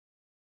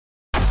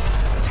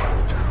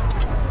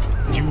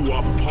You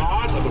are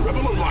part of the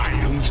Rebel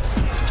Alliance.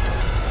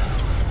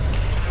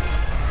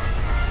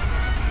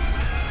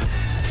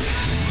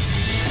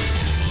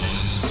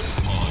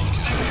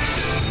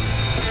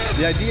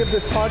 The idea of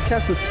this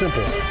podcast is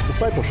simple: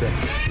 discipleship.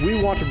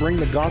 We want to bring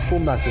the gospel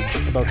message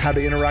about how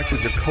to interact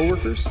with your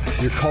coworkers,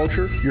 your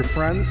culture, your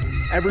friends,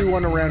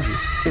 everyone around you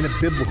in a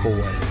biblical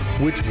way,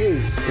 which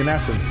is, in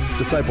essence,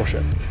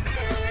 discipleship.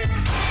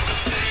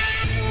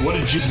 What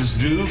did Jesus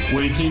do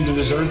when he came to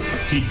this earth?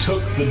 He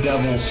took the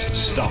devil's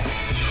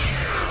stuff.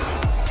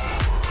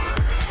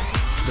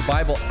 The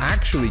Bible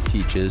actually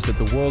teaches that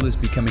the world is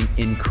becoming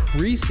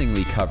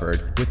increasingly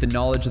covered with the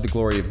knowledge of the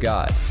glory of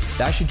God.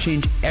 That should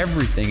change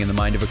everything in the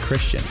mind of a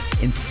Christian.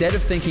 Instead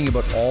of thinking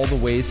about all the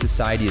ways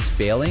society is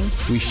failing,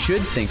 we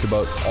should think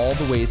about all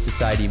the ways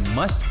society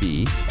must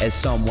be, as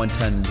Psalm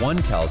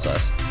 110:1 tells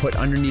us, put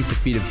underneath the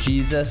feet of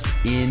Jesus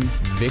in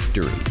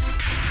victory.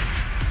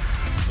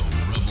 The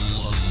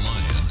Rebel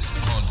Alliance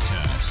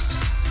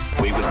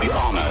Podcast. We would be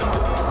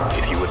honored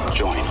if you would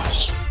join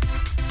us.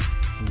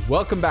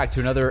 Welcome back to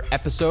another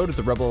episode of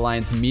the Rebel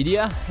Alliance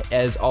Media.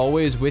 As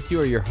always, with you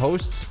are your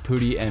hosts,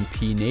 Pooty and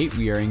P. Nate.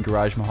 We are in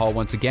Garage Mahal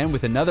once again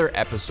with another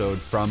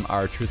episode from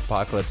our Truth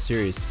Apocalypse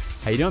series.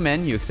 How you doing,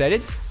 man? You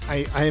excited?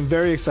 I am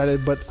very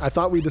excited, but I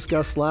thought we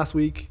discussed last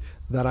week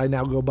that I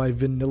now go by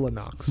Vanilla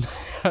Knox.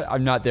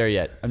 I'm not there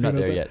yet.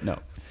 No.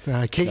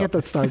 I can't get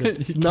that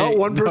started. Not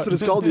one person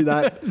has called you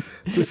that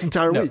this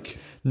entire week.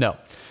 No.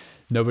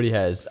 Nobody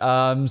has.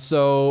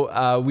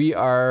 So we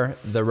are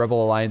the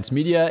Rebel Alliance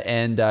Media,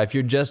 and if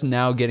you're just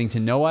now getting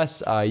to know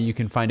us, you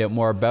can find out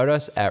more about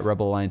us at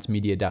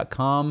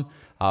rebelalliancemedia.com.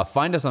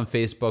 Find us on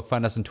Facebook,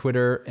 find us on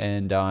Twitter,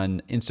 and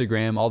on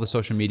Instagram, all the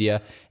social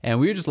media. And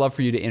we would just love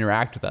for you to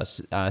interact with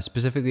us,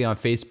 specifically on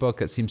Facebook.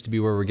 That seems to be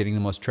where we're getting the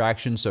most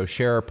traction. So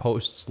share our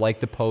posts, like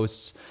the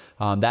posts.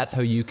 That's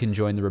how you can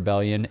join the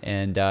rebellion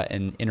and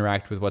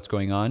interact with what's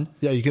going on.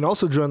 Yeah, you can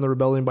also join the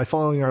rebellion by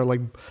following our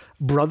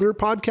brother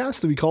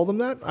podcast. Do we call them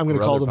that? I'm going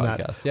to call them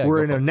podcast. that. Yeah,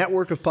 we're in a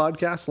network of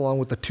podcasts along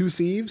with the Two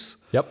Thieves.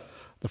 Yep.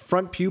 The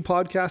Front Pew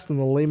podcast and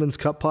the Layman's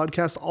Cup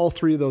podcast. All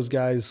three of those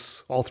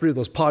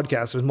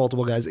podcasts, there's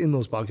multiple guys in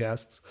those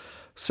podcasts,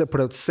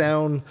 put out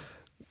sound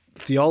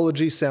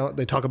theology.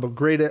 They talk about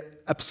great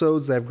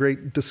episodes. They have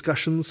great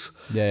discussions.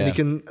 Yeah.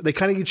 And they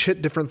kind of each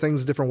hit different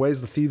things different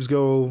ways. The Thieves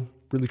go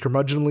really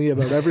curmudgeonly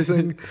about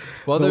everything.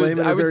 Well,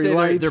 I would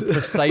say they're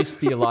precise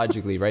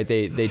theologically, right?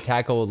 They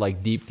tackle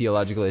deep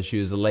theological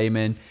issues. The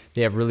Layman,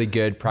 they have really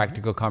good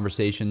practical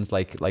conversations,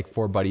 like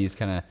four buddies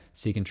kind of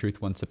seeking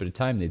truth one step at a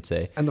time, they'd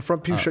say. And the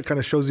Front Pew shit kind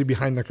of shows you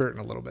behind the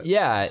curtain a little bit.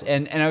 Yeah, so.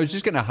 and I was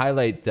just going to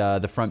highlight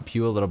the Front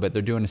Pew a little bit.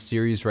 They're doing a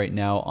series right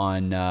now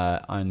on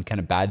kind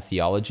of bad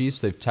theology.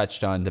 So they've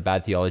touched on the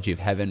bad theology of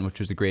heaven,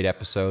 which was a great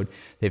episode.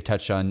 They've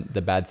touched on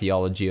the bad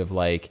theology of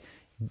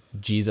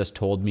Jesus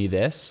told me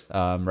this,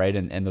 right?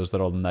 And those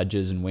little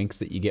nudges and winks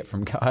that you get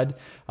from God.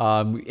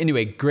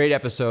 Anyway, great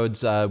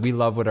episodes. We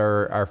love what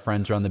our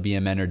friends around the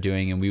BMN are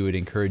doing, and we would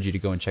encourage you to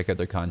go and check out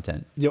their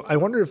content. I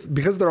wonder if,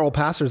 because they're all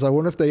pastors, I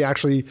wonder if they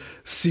actually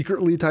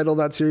secretly title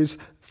that series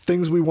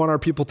Things We Want Our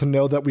People to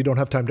Know That We Don't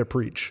Have Time to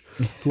Preach.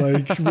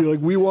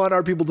 We want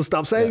our people to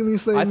stop saying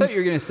these things. I thought you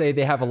were going to say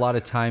they have a lot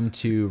of time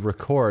to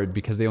record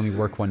because they only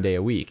work one day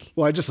a week.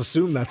 Well, I just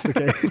assume that's the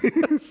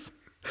case.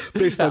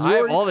 I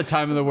have all the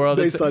time in the world.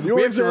 Based on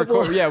your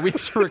example. We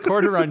have to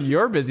record around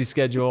your busy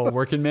schedule,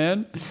 working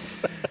man.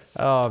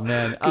 Oh,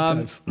 man.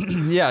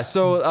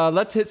 So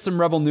let's hit some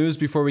Rebel news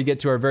before we get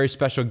to our very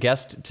special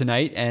guest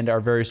tonight and our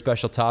very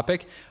special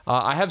topic.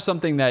 I have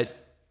something that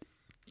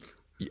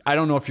I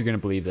don't know if you're going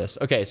to believe this.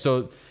 Okay,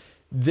 so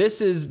this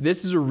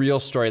is a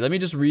real story. Let me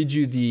just read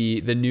you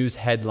the news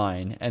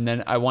headline, and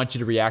then I want you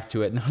to react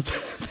to it, and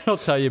I'll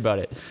tell you about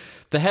it.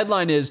 The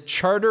headline is,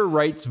 Charter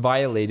Rights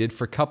Violated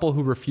for Couple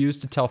Who Refuse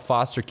to Tell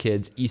Foster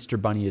Kids Easter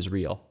Bunny is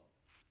Real.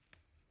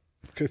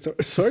 Okay,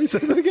 sorry, say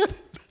that again?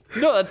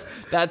 No,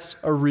 that's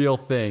a real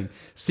thing.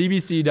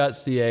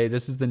 CBC.ca,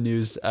 this is the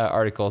news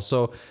article.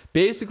 So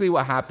basically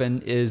what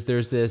happened is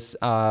there's this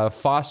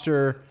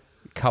foster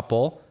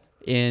couple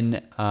in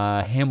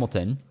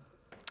Hamilton.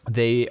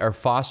 They are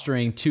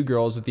fostering two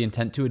girls with the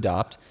intent to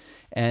adopt,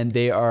 and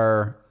they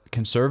are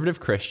conservative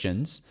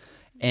Christians.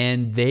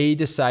 And they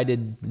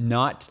decided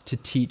not to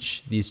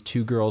teach these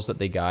two girls that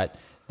they got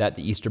that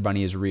the Easter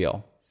Bunny is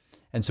real.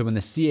 And so when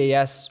the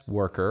CAS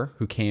worker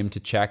who came to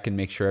check and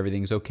make sure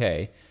everything's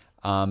okay,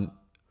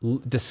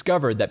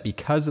 discovered that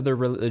because of their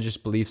religious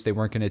beliefs, they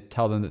weren't going to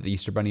tell them that the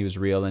Easter Bunny was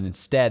real. And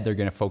instead, they're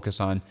going to focus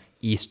on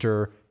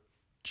Easter,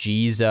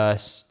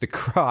 Jesus, the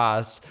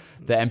cross,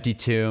 the empty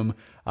tomb.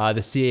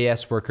 The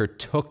CAS worker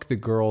took the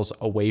girls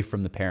away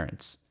from the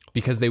parents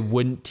because they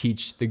wouldn't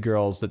teach the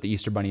girls that the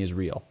Easter Bunny is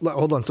real.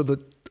 Hold on. So the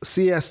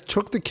CS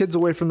took the kids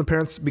away from the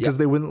parents because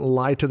they wouldn't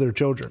lie to their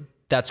children.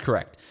 That's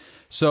correct.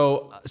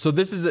 So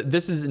this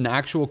is an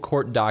actual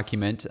court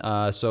document.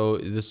 So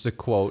this is a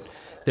quote.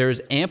 There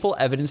is ample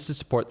evidence to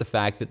support the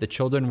fact that the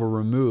children were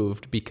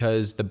removed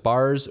because the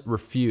Barrs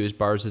refused.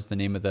 Barrs is the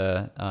name of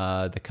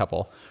the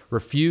couple.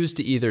 Refused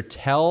to either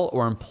tell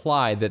or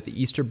imply that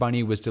the Easter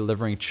Bunny was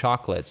delivering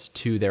chocolates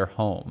to their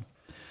home.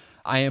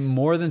 I am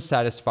more than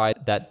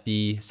satisfied that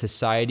the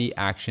society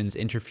actions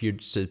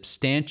interfered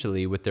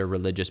substantially with their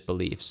religious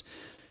beliefs.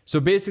 So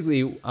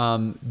basically,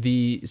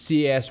 the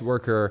CAS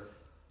worker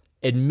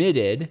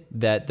admitted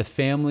that the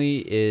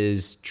family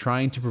is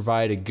trying to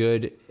provide a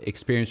good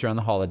experience around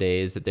the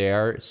holidays, that they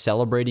are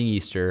celebrating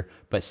Easter,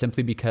 but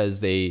simply because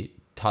they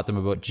taught them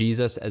about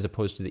Jesus as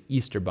opposed to the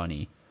Easter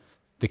bunny,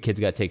 the kids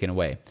got taken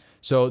away.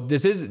 So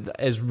this is,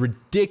 as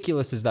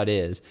ridiculous as that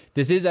is,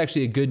 this is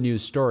actually a good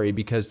news story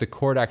because the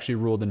court actually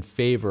ruled in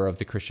favor of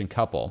the Christian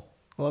couple.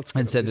 Well, that's good,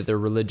 and said at that their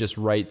religious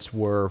rights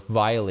were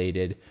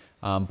violated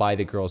by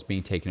the girls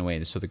being taken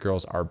away. So the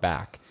girls are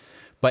back.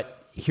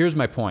 But here's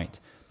my point.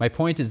 My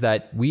point is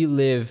that we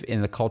live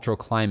in the cultural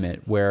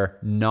climate where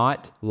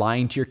not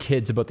lying to your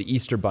kids about the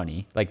Easter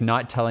bunny, like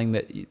not telling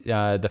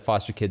the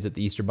foster kids that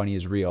the Easter bunny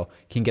is real,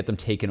 can get them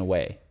taken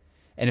away.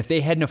 And if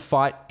they hadn't have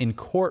fought in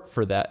court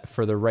for that,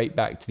 for the right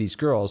back to these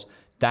girls,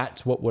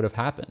 that's what would have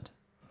happened.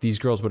 These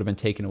girls would have been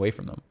taken away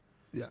from them.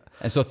 Yeah.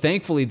 And so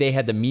thankfully they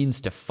had the means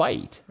to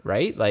fight,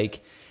 right?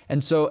 Like,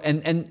 and so,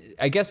 and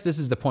I guess this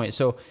is the point.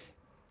 So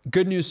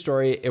good news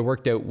story, it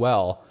worked out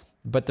well.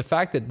 But the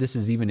fact that this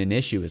is even an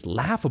issue is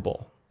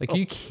laughable. Like, are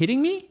you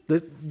kidding me?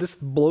 This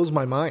blows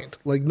my mind.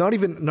 Like, not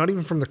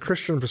even from the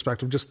Christian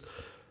perspective, just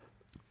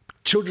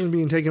children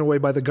being taken away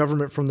by the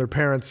government from their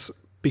parents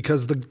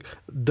because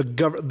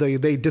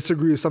they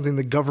disagree with something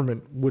the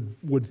government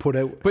would put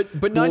out. But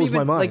not blows even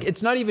my mind. like,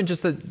 it's not even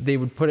just that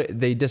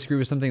they disagree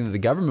with something that the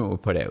government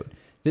would put out.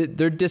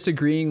 They're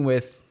disagreeing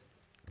with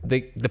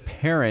the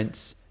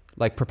parents,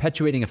 like,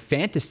 perpetuating a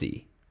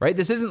fantasy, right?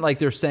 This isn't like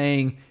they're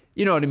saying,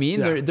 you know what I mean?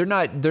 Yeah.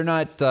 They're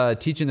not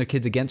teaching their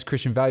kids against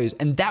Christian values,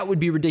 and that would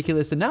be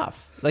ridiculous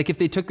enough. Like if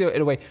they took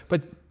it away,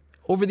 but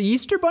over the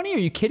Easter bunny, are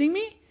you kidding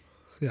me?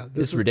 Yeah,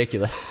 This is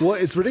ridiculous. Well,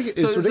 it's ridiculous.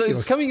 So, It's ridiculous. So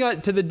it's coming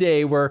out to the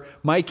day where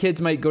my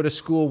kids might go to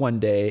school one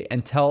day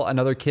and tell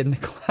another kid in the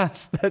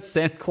class that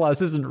Santa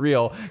Claus isn't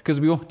real because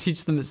we won't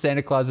teach them that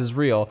Santa Claus is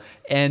real.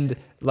 And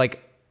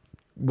like,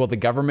 will the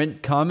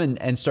government come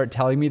and start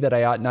telling me that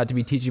I ought not to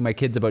be teaching my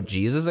kids about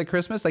Jesus at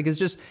Christmas? Like, it's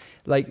just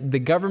like the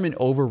government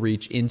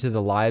overreach into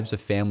the lives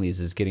of families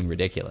is getting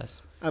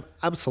ridiculous.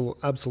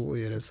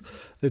 Absolutely, it is.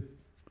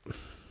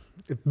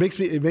 It makes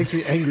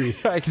me angry.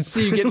 I can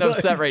see you getting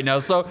upset right now.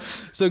 So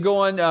go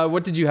on.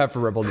 What did you have for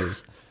Rebel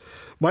News?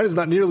 Mine is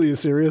not nearly as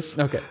serious.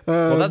 Okay.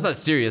 Well, that's not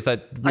serious.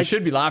 We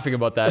should be laughing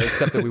about that,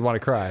 except that we want to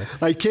cry.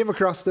 I came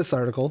across this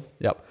article.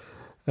 Yep.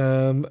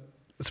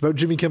 It's about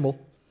Jimmy Kimmel.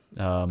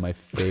 My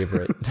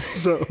favorite.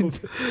 So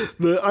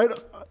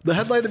the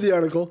headline of the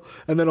article,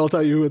 and then I'll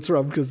tell you who it's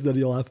from because then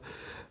you'll laugh.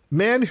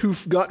 Man who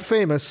got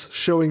famous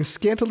showing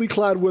scantily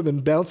clad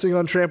women bouncing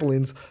on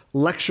trampolines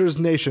lectures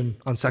nation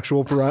on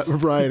sexual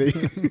propriety.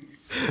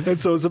 And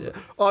so it's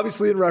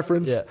obviously in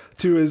reference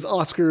to his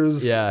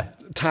Oscars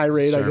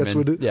tirade,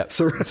 sermon. I guess.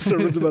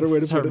 Sermon's a better way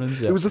to put it.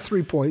 Yeah. It was a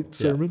 3-point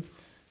sermon.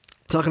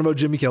 Talking about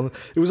Jimmy Kimmel.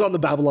 It was on the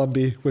Babylon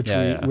Bee, which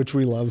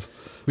we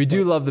love. We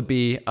do love the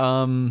Bee.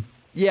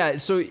 Yeah,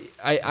 so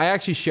I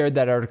actually shared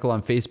that article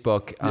on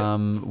Facebook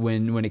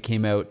when it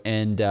came out,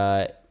 and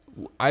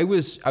I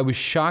was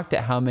shocked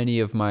at how many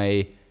of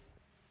my,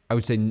 I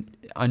would say,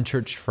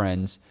 unchurched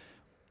friends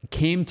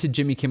came to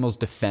Jimmy Kimmel's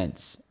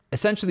defense,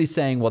 essentially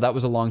saying, well, that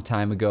was a long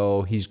time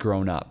ago. He's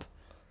grown up,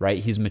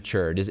 right? He's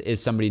matured.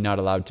 Is somebody not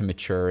allowed to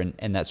mature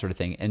and that sort of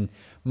thing? And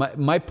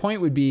my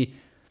point would be,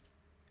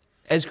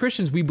 as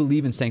Christians, we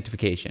believe in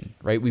sanctification,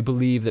 right? We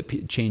believe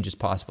that change is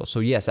possible. So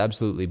yes,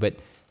 absolutely. But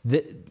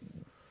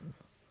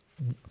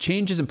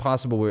change isn't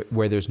possible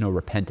where there's no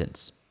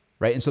repentance.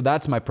 Right. And so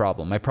that's my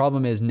problem. My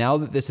problem is now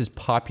that this is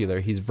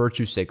popular, he's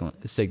virtue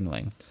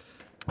signaling.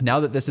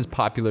 Now that this is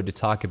popular to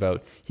talk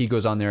about, he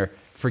goes on there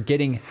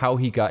forgetting how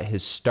he got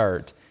his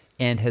start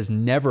and has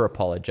never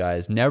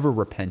apologized, never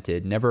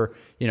repented, never,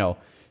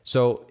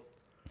 so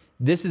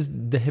this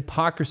is the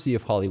hypocrisy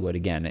of Hollywood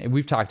again. And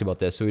we've talked about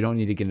this, so we don't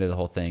need to get into the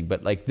whole thing,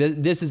 but like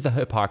this is the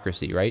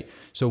hypocrisy, right?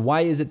 So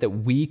why is it that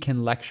we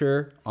can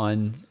lecture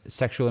on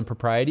sexual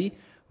impropriety?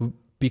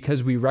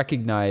 Because we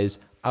recognize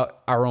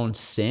our own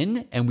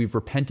sin and we've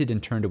repented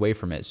and turned away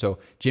from it. So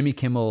Jimmy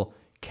Kimmel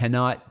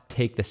cannot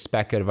take the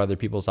speck out of other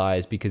people's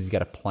eyes because he's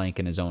got a plank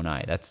in his own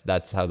eye.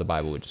 That's how the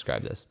Bible would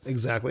describe this.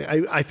 Exactly.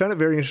 I found it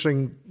very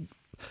interesting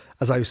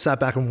as I sat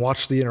back and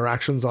watched the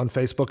interactions on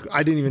Facebook.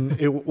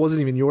 It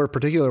wasn't even your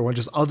particular one,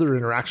 just other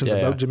interactions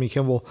about Jimmy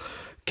Kimmel.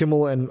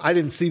 And I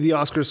didn't see the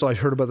Oscars, so I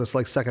heard about this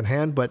like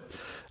secondhand, but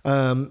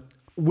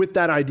with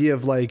that idea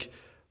of like,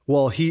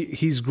 well,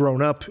 he's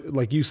grown up,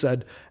 like you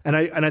said, and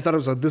I thought it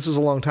was this was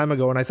a long time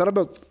ago, and I thought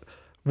about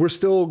we're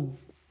still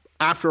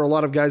after a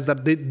lot of guys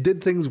that they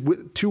did things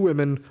to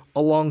women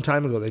a long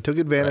time ago. They took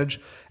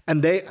advantage,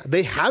 and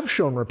they have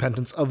shown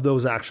repentance of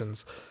those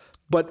actions,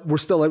 but we're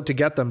still out to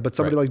get them. But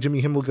somebody like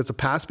Jimmy Kimmel gets a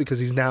pass because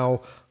he's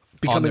now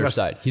becoming on their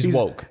side. He's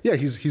woke. Yeah,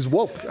 he's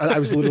woke. I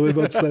was literally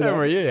about to say that.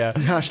 Were you? Yeah.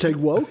 Hashtag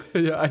woke.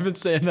 Yeah, I've been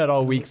saying that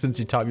all week since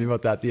you taught me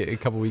about that a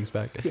couple weeks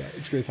back. Yeah,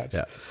 it's great times.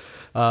 Yeah.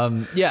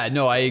 Yeah,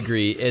 no, I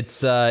agree.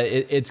 It's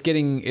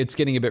getting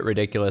a bit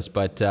ridiculous,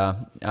 but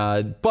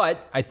I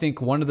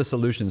think one of the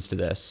solutions to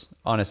this,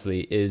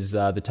 honestly, is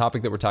the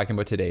topic that we're talking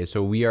about today.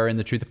 So we are in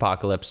the Truth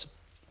Apocalypse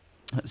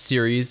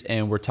series,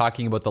 and we're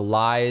talking about the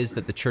lies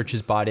that the church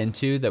has bought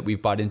into, that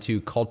we've bought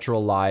into,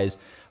 cultural lies.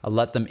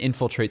 Let them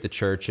infiltrate the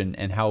church,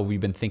 and how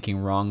we've been thinking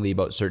wrongly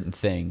about certain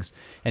things.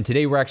 And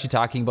today we're actually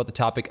talking about the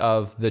topic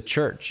of the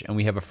church. And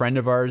we have a friend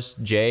of ours,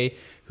 Jay,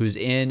 who's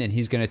in, and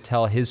he's going to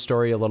tell his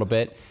story a little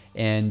bit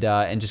and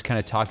just kind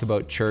of talk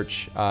about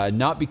church,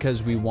 not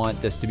because we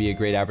want this to be a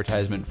great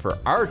advertisement for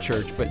our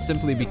church, but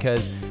simply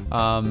because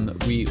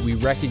we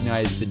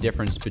recognize the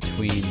difference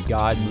between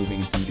God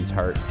moving in somebody's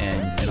heart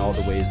and all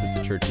the ways that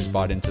the church has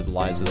bought into the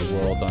lies of the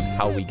world, on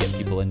how we get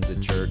people into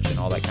the church and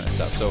all that kind of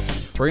stuff. So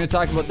we're going to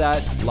talk about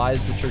that, lies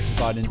the church has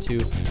bought into,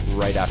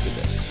 right after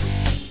this.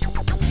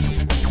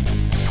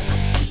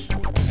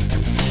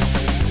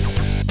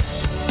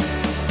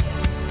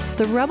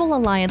 The Rebel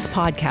Alliance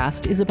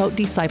podcast is about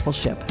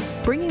discipleship,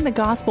 bringing the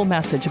gospel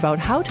message about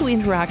how to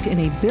interact in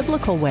a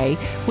biblical way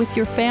with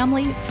your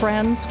family,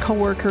 friends,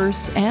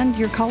 coworkers, and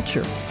your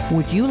culture.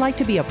 Would you like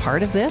to be a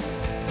part of this?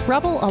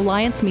 Rebel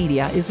Alliance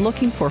Media is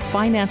looking for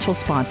financial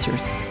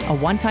sponsors. A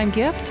one-time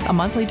gift, a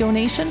monthly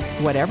donation,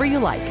 whatever you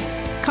like.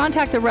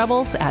 Contact the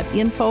Rebels at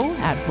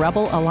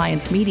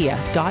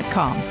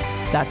info@rebelalliancemedia.com.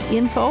 That's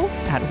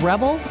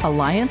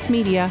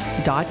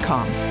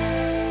info@rebelalliancemedia.com.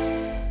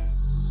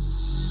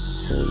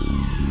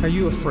 Are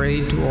you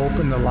afraid to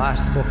open the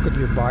last book of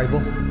your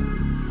Bible?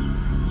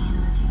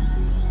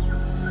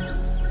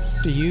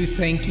 Do you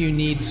think you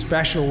need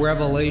special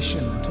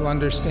revelation to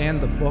understand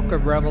the book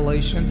of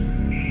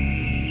Revelation?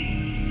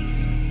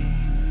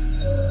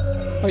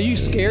 Are you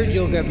scared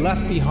you'll get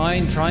left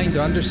behind trying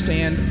to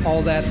understand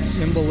all that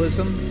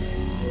symbolism?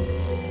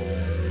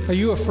 Are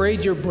you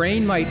afraid your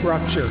brain might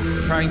rupture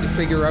trying to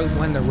figure out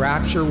when the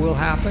rapture will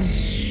happen?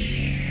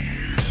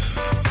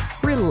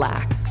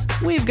 Relax.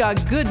 We've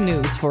got good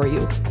news for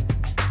you.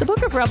 The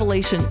book of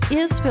Revelation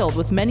is filled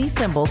with many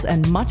symbols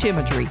and much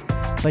imagery,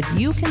 but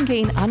you can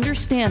gain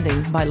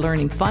understanding by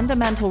learning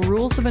fundamental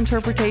rules of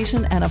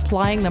interpretation and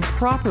applying them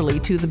properly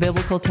to the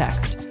biblical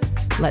text.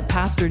 Let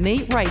Pastor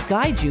Nate Wright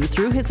guide you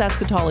through his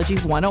Eschatology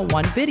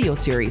 101 video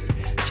series.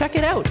 Check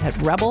it out at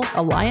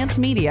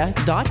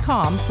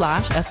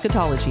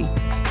rebelalliancemedia.com/eschatology.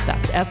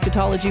 That's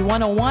Eschatology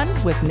 101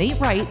 with Nate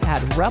Wright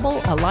at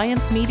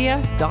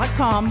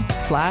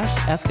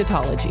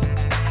rebelalliancemedia.com/eschatology.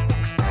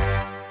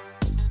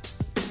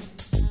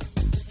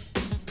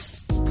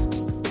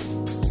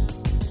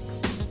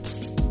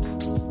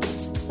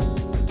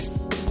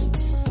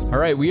 All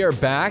right, we are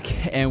back,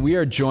 and we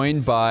are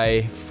joined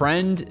by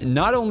friend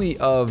not only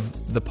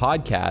of the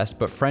podcast,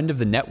 but friend of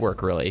the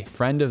network, really.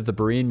 Friend of the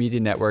Berean Media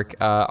Network,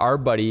 our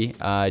buddy,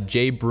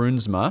 Jay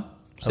Brunsma.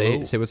 Say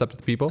what's up to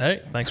the people.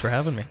 Hey, thanks for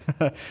having me.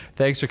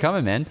 Thanks for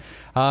coming, man.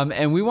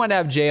 And we want to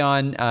have Jay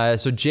on.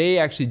 So Jay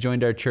actually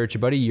joined our church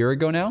about a year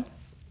ago now.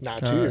 Nah,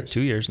 2 years.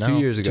 2 years now. 2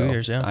 years ago. 2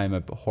 years, yeah. I'm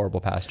a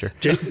horrible pastor.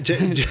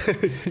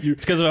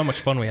 It's because of how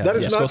much fun we have. That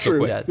is not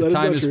true. Yeah, the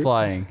time is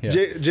flying. Yeah.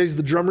 Jay's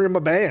the drummer in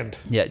my band.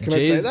 Yeah, Can I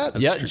say that?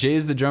 Yeah,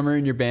 Jay's the drummer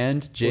in your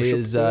band. Jay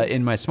is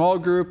in my small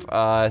group,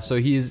 so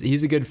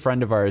he's a good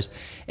friend of ours.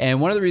 And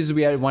one of the reasons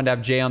we wanted to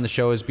have Jay on the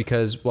show is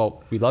because,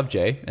 well, we love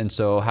Jay, and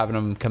so having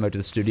him come out to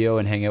the studio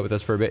and hang out with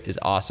us for a bit is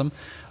awesome.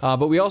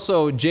 But we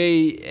also,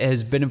 Jay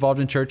has been involved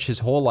in church his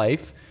whole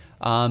life,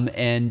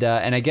 and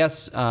I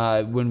guess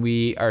when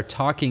we are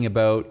talking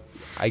about,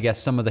 I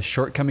guess, some of the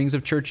shortcomings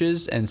of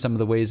churches and some of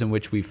the ways in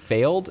which we've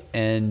failed,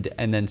 and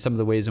then some of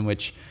the ways in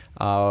which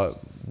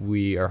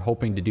we are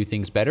hoping to do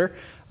things better.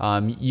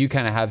 You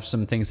kind of have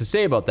some things to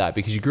say about that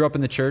because you grew up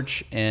in the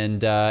church,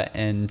 and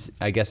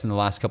I guess in the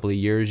last couple of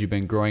years you've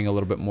been growing a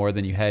little bit more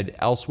than you had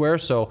elsewhere.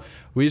 So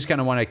we just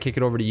kind of want to kick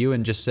it over to you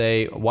and just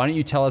say, why don't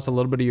you tell us a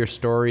little bit of your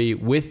story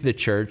with the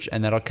church,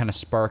 and that'll kind of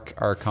spark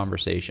our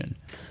conversation.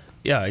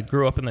 Yeah, I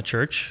grew up in the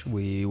church.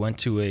 We went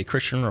to a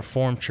Christian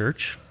Reformed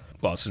church.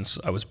 Well, since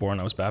I was born,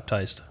 I was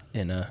baptized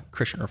in a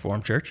Christian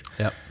Reformed church.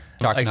 Yep.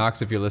 Jock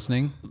Knox, if you're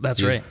listening. That's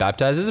he was right.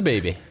 Baptized as a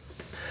baby.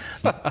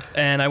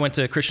 And I went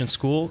to Christian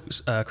school,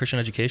 Christian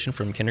education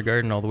from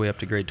kindergarten all the way up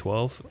to grade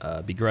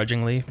 12.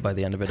 Begrudgingly, by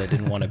the end of it, I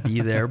didn't want to be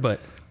there, but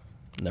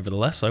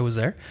nevertheless, I was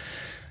there.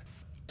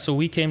 So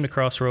we came to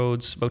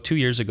Crossroads about 2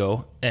 years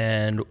ago,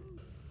 and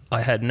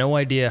I had no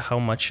idea how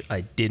much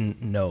I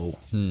didn't know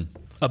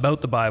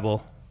about the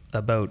Bible,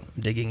 about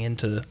digging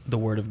into the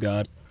Word of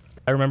God.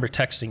 I remember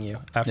texting you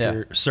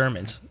after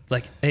sermons,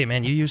 like, hey,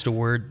 man, you used a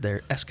word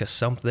there, esca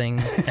something,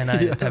 and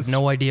I have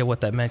no idea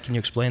what that meant. Can you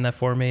explain that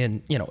for me?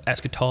 And,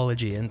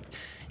 eschatology. And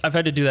I've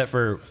had to do that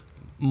for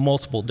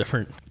multiple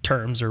different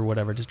terms or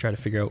whatever to try to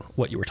figure out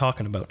what you were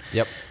talking about.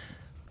 Yep.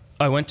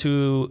 I went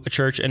to a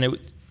church, and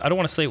I don't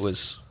want to say it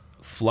was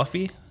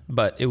fluffy,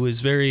 but it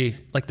was very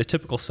like the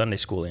typical Sunday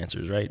school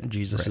answers, right?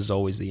 Jesus is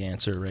always the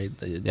answer, right?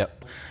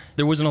 Yep.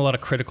 There wasn't a lot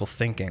of critical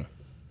thinking.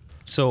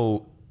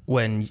 So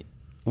when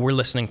we're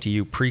listening to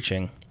you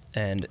preaching,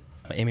 and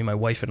Amy, my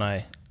wife, and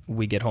I,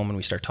 we get home and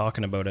we start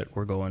talking about it,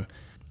 we're going,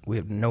 we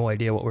have no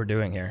idea what we're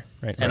doing here,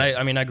 right? And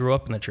I grew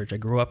up in the church. I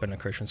grew up in a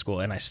Christian school,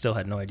 and I still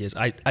had no ideas.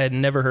 I had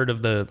never heard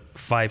of the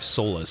 5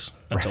 solas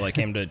until I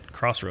came to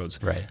Crossroads,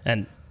 Right.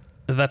 And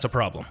that's a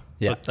problem.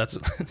 Yeah. That's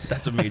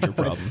a major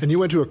problem. And you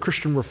went to a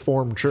Christian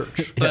Reformed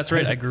church. That's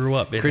right. I grew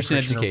up in Christian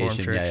a Christian Reformed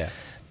education, church. yeah.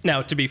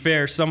 Now, to be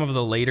fair, some of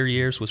the later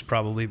years was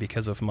probably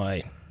because of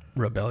my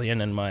rebellion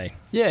and my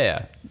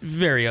Yeah.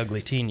 very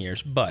ugly teen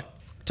years. But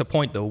to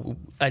point, though,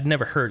 I'd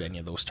never heard any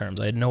of those terms.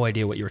 I had no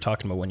idea what you were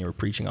talking about when you were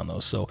preaching on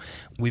those. So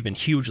we've been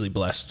hugely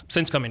blessed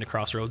since coming to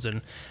Crossroads,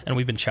 and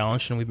we've been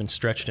challenged and we've been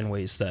stretched in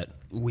ways that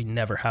we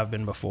never have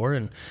been before.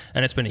 And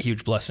it's been a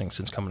huge blessing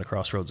since coming to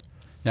Crossroads.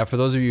 Now, for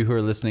those of you who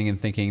are listening and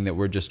thinking that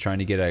we're just trying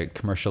to get a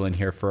commercial in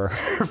here for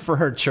for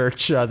our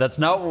church, that's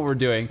not what we're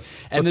doing.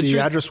 And But the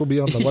truth- address will be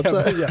on the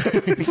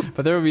website.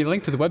 but there will be a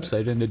link to the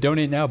website and a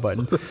donate now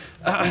button.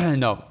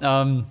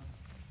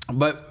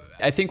 But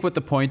I think what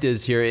the point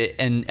is here,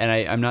 and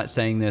I'm not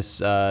saying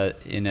this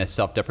in a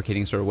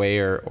self-deprecating sort of way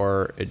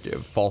or a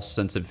false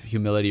sense of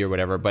humility or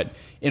whatever, but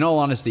in all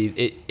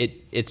honesty,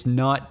 it's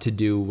not to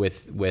do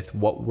with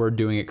what we're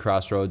doing at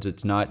Crossroads.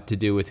 It's not to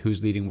do with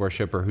who's leading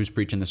worship or who's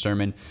preaching the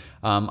sermon.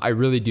 I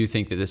really do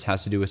think that this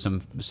has to do with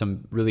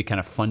some really kind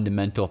of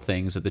fundamental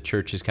things that the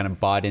church has kind of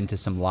bought into,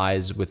 some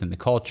lies within the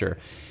culture.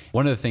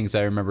 One of the things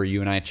I remember you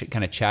and I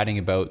kind of chatting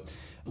about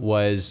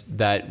was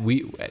that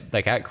we,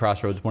 like at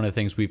Crossroads, one of the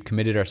things we've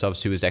committed ourselves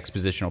to is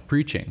expositional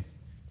preaching.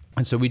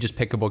 And so we just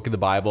pick a book of the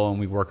Bible and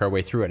we work our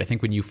way through it. I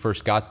think when you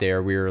first got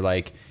there, we were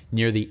like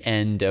near the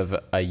end of a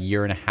 1.5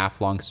 year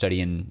long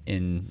study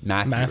in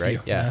Matthew,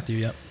 right? Yeah. Matthew,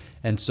 yep.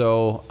 And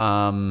so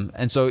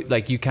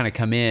like you kind of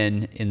come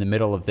in the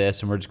middle of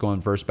this and we're just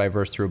going verse by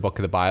verse through a book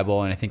of the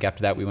Bible. And I think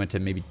after that we went to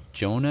maybe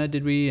Jonah,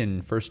 did we?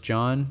 And 1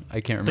 John?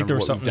 I can't remember. I think there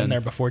was what something we've in done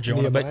there before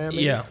Jonah, Nehemiah, but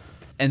maybe? yeah.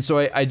 And so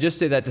I just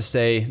say that to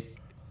say,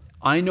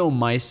 I know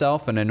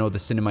myself and I know the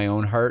sin in my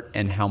own heart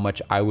and how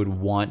much I would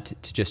want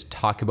to just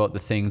talk about the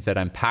things that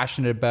I'm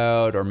passionate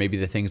about, or maybe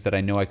the things that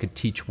I know I could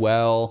teach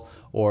well,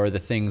 or the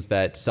things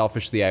that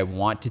selfishly I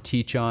want to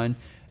teach on.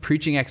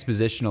 Preaching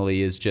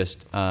expositionally is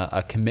just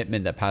a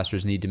commitment that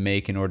pastors need to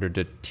make in order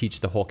to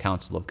teach the whole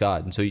counsel of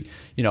God. And so,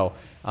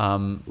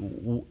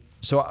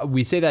 so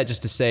we say that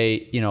just to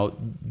say,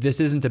 this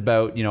isn't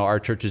about,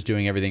 our church is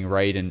doing everything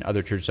right and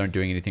other churches aren't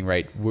doing anything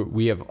right.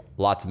 We have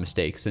lots of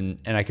mistakes. And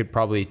I could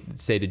probably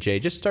say to Jay,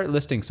 just start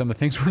listing some of the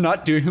things we're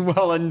not doing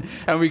well, and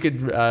we could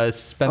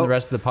spend the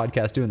rest of the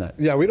podcast doing that.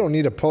 Yeah, we don't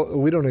need to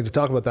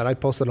talk about that. I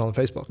posted it on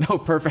Facebook. Oh,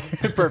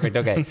 perfect. Perfect.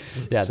 Okay.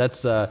 Yeah,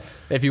 that's,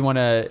 if you want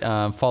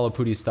to follow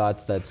Pootie's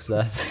thoughts, that's,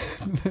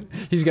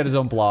 he's got his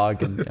own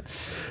blog. And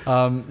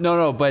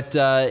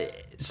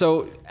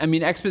So, I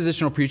mean,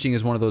 expositional preaching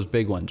is one of those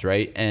big ones,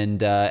 right? And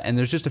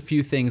there's just a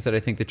few things that I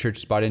think the church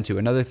has bought into.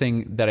 Another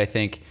thing that I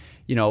think,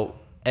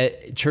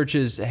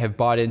 churches have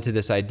bought into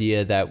this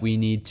idea that we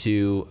need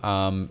to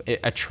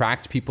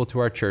attract people to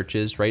our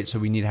churches, right? So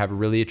we need to have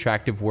really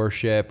attractive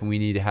worship, and we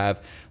need to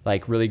have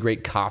like really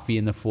great coffee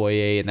in the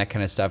foyer and that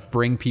kind of stuff.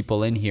 Bring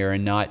people in here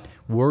and not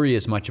worry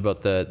as much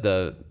about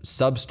the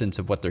substance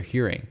of what they're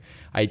hearing.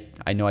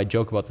 I know I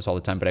joke about this all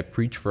the time, but I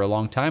preach for a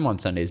long time on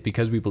Sundays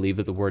because we believe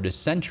that the word is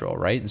central,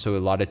 right? And so a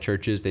lot of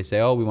churches, they say,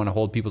 oh, we want to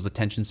hold people's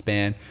attention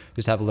span,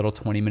 just have a little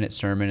 20-minute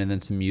sermon and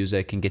then some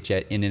music and get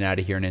you in and out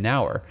of here in an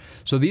hour.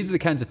 So these are the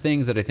kinds of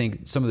things that I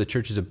think some of the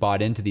churches have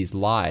bought into, these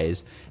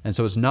lies. And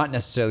so it's not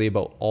necessarily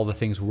about all the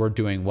things we're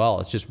doing well.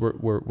 It's just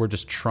we're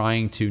just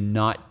trying to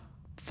not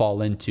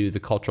fall into the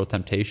cultural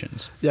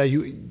temptations. Yeah,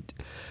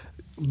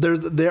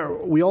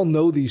 we all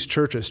know these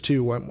churches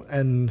too,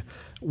 and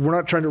we're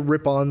not trying to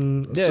rip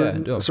on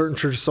certain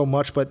churches so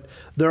much, but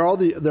there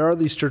are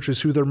these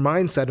churches who their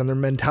mindset and their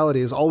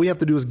mentality is all we have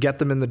to do is get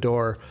them in the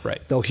door.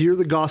 Right. They'll hear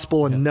the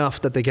gospel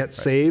enough that they get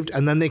saved,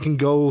 and then they can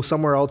go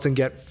somewhere else and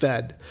get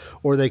fed,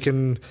 or they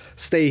can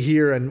stay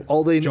here and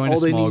join the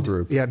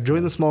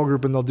small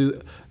group, and they'll do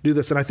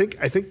this. And I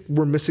think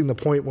we're missing the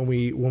point when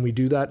we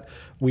do that.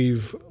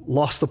 We've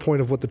lost the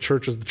point of what the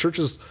church is. The church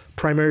is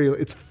primarily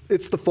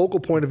it's the focal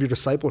point of your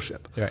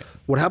discipleship. Right.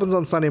 What happens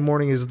on Sunday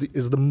morning is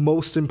the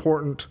most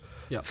important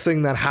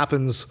thing that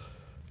happens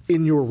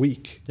in your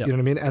week. Yep. You know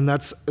what I mean? And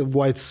that's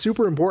why it's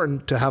super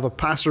important to have a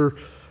pastor,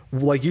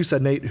 like you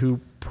said, Nate,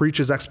 who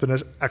preaches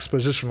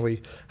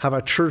expositionally, have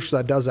a church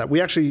that does that.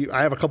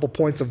 I have a couple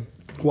points of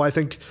why I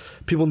think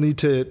people need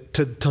to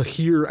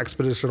hear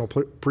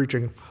expositional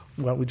preaching.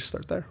 Why don't we just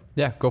start there?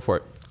 Yeah, go for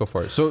it.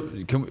 So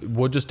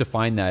we'll just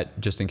define that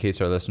just in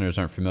case our listeners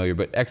aren't familiar.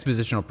 But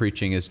expositional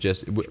preaching is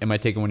just, am I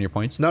taking one of your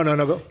points? No,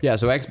 go. Yeah,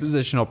 so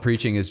expositional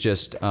preaching is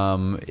just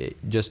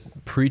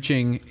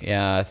preaching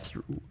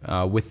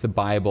with the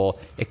Bible,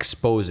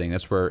 exposing.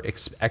 That's where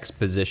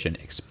exposition,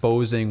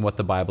 exposing what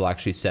the Bible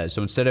actually says.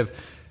 So instead of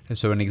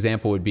So an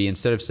example would be,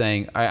 instead of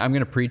saying, I'm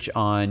going to preach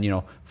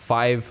on,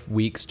 5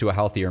 weeks to a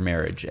healthier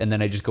marriage, and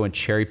then I just go and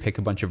cherry pick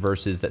a bunch of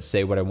verses that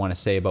say what I want to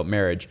say about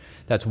marriage.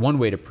 That's one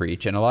way to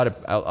preach. And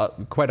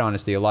quite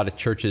honestly, a lot of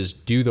churches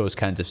do those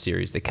kinds of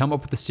series. They come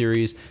up with a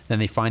series, then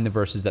they find the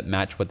verses that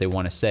match what they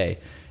want to say.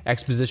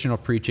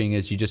 Expositional preaching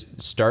is you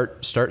just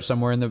start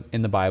somewhere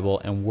in the Bible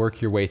and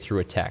work your way through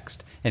a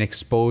text and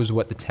expose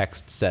what the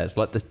text says.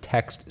 Let the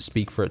text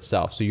speak for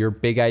itself. So your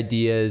big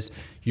ideas,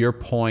 your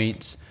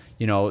points,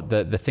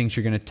 the things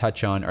you're going to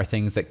touch on are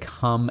things that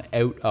come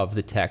out of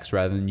the text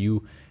rather than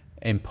you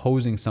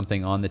imposing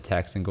something on the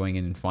text and going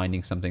in and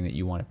finding something that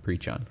you want to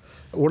preach on.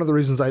 One of the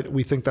reasons I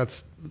think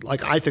that's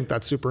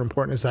super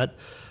important is that,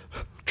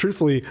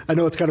 truthfully, I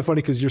know it's kind of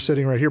funny because you're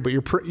sitting right here, but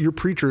your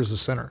preacher is a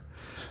sinner,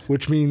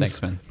 which means...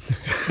 Thanks, man.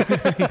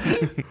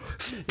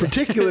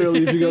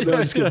 Particularly if you go... No,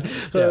 I'm just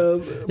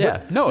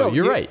kidding.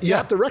 You're right. You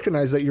have to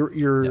recognize that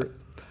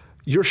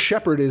your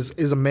shepherd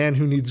is a man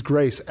who needs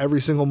grace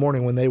every single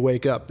morning when they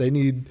wake up. They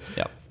need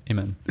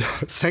Amen.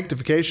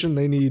 sanctification.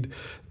 They need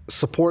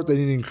support. They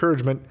need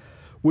encouragement,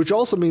 which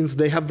also means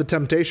they have the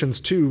temptations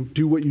to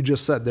do what you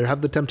just said. They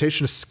have the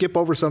temptation to skip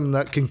over something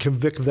that can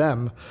convict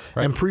them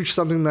and preach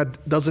something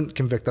that doesn't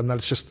convict them, that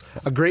it's just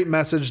a great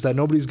message that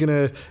nobody's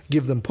going to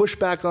give them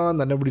pushback on,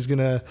 that nobody's going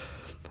to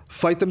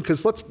fight them.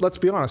 Because let's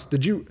be honest,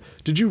 did you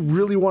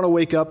really want to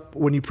wake up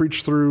when you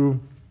preach through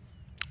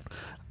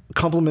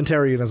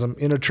complementarianism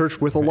in a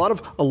church with a lot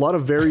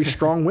of very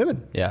strong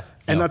women?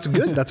 And that's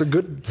good. That's a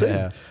good thing.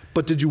 Yeah.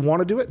 But did you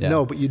want to do it? Yeah.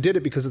 No, but you did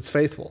it because it's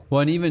faithful.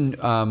 Well, and even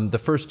the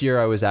first year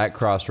I was at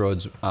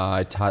Crossroads,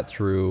 I taught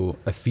through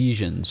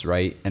Ephesians,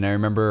 right? And I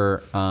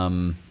remember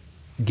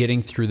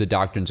getting through the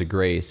doctrines of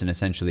grace and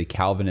essentially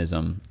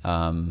Calvinism,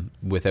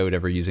 without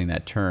ever using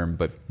that term,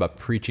 but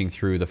preaching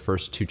through the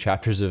first 2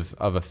 chapters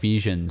of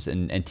Ephesians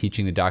and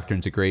teaching the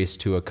doctrines of grace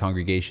to a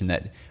congregation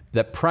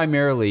that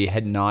primarily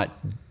had not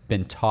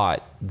been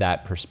taught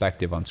that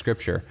perspective on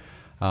Scripture.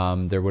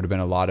 There would have been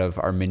a lot of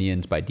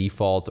Arminians by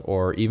default,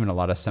 or even a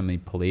lot of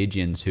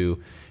semi-Pelagians who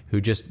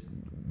just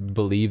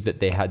believed that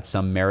they had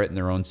some merit in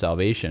their own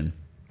salvation.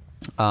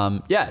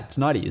 It's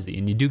not easy,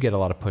 and you do get a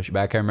lot of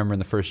pushback. I remember in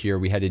the first year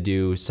we had to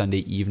do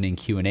Sunday evening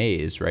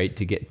Q&As, right,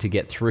 to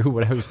get through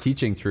what I was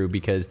teaching through,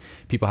 because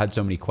people had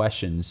so many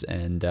questions.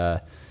 And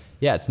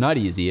it's not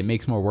easy. It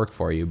makes more work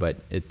for you, but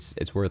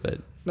it's worth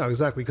it. No,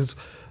 exactly, because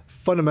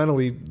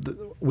fundamentally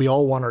we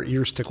all want our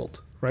ears tickled,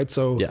 right?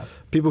 So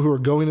people who are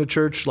going to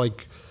church,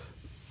 like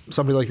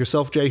somebody like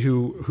yourself, Jay,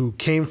 who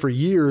came for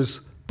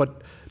years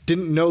but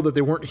didn't know that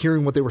they weren't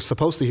hearing what they were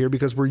supposed to hear,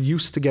 because we're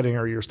used to getting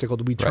our ears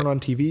tickled. We turn on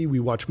TV, we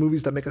watch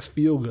movies that make us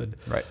feel good.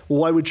 Right. Well,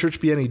 why would church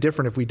be any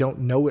different if we don't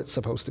know it's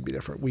supposed to be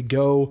different? We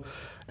go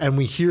and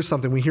we hear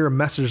something, we hear a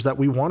message that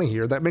we want to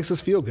hear that makes us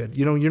feel good.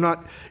 You're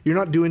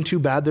not doing too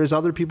bad. There's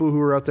other people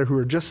who are out there who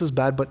are just as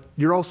bad, but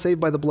you're all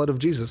saved by the blood of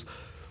Jesus,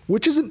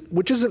 which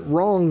isn't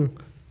wrong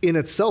in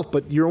itself,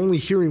 but you're only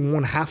hearing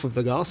one half of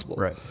the gospel.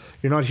 Right.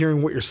 You're not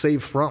hearing what you're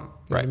saved from. You know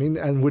what I mean?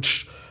 And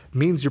which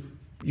means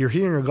you're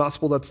hearing a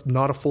gospel that's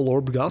not a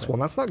full-orbed gospel,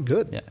 and that's not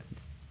good. Yeah.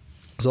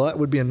 So that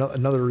would be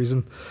another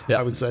reason,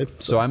 I would say.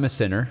 So I'm a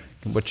sinner.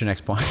 What's your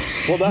next point?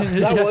 Well,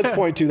 that was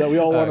point 2, that we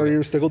all want our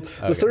ears tickled.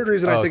 The third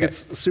reason I think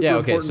it's super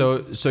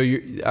important. So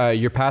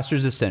your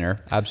pastor's a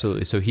sinner,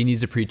 absolutely. So he needs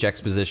to preach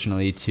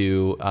expositionally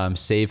to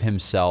save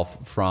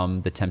himself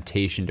from the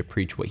temptation to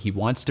preach what he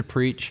wants to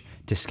preach,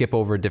 to skip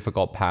over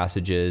difficult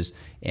passages,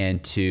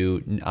 and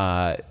to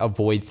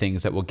avoid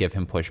things that will give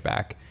him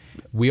pushback.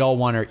 We all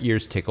want our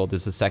ears tickled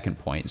is the second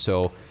point.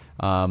 So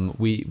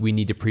we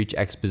need to preach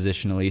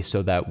expositionally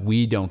so that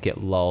we don't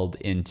get lulled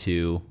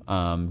into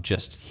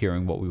just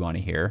hearing what we want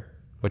to hear.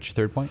 What's your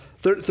third point?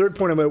 Third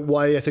point about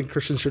why I think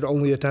Christians should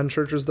only attend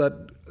churches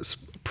that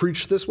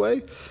preach this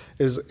way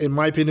is, in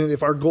my opinion,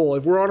 if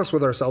we're honest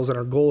with ourselves and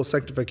our goal is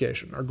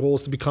sanctification, our goal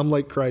is to become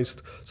like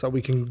Christ so that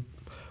we can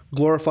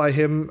glorify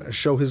him and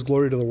show his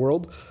glory to the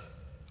world,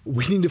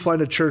 we need to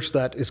find a church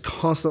that is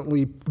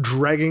constantly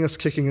dragging us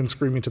kicking and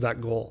screaming to that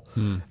goal.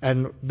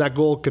 And that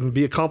goal can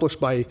be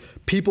accomplished by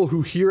people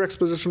who hear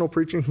expositional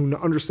preaching, who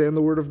understand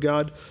the Word of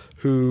God,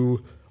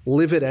 who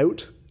live it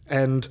out,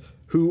 and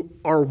who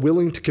are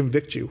willing to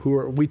convict you.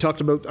 We talked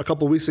about a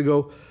couple of weeks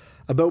ago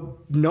about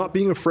not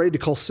being afraid to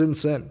call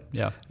sin.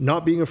 Yeah.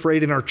 Not being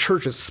afraid in our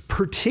churches,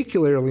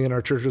 particularly in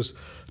our churches,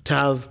 to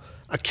have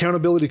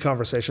accountability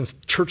conversations,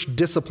 church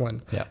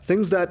discipline,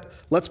 things that,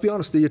 let's be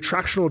honest, the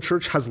attractional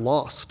church has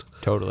lost.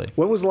 Totally.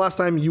 When was the last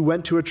time you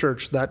went to a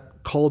church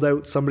that called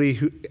out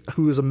somebody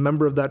who is a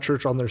member of that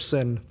church on their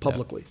sin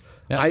publicly?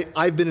 Yeah.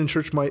 I've been in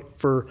church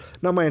for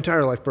not my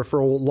entire life, but for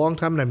a long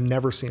time, and I've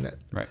never seen it.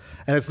 Right.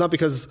 And it's not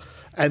because,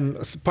 and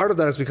part of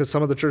that is because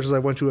some of the churches I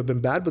went to have been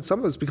bad, but some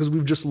of it's because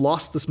we've just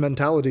lost this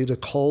mentality to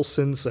call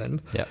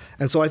sin. Yeah.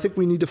 And so I think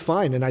we need to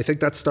find, and I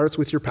think that starts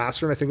with your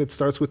pastor, and I think it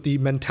starts with the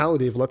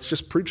mentality of let's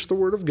just preach the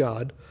Word of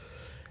God,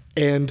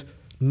 and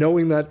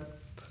knowing that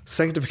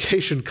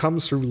sanctification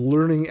comes through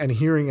learning and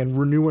hearing and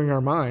renewing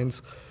our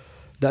minds,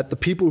 that the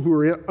people who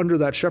are under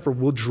that shepherd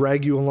will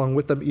drag you along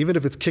with them, even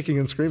if it's kicking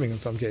and screaming in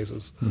some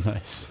cases.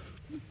 Nice.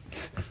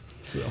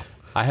 So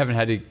I haven't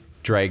had to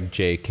drag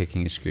Jay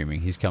kicking and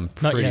screaming. He's come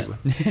Not pretty.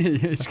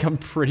 He's come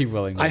pretty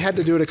willingly. I had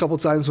to do it a couple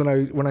times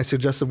when I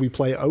suggested we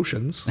play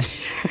Oceans.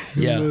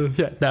 Yeah,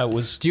 that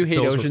was. Do you hate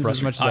those were Oceans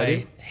as much as I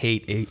do?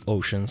 hate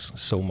Oceans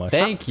so much.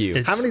 Thank you.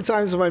 It's- How many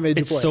times have I made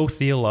you It's play? so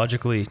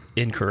theologically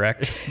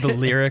incorrect. The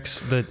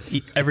lyrics,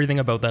 everything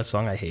about that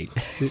song, I hate.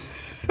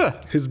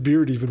 His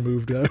beard even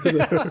moved out of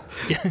there.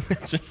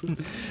 It's just-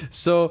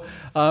 So,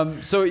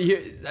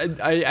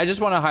 I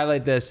just want to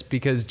highlight this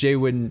because Jay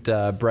wouldn't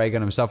brag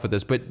on himself with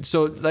this, but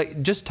so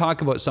like just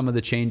talk about some of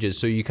the changes.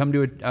 So you come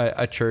to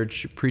a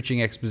church preaching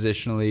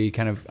expositionally,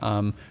 kind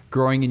of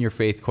growing in your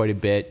faith quite a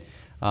bit.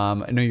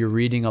 I know you're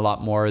reading a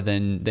lot more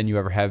than you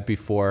ever have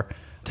before.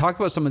 Talk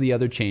about some of the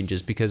other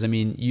changes because I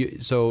mean,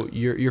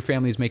 your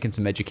family's making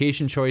some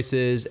education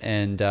choices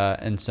and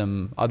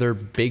some other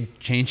big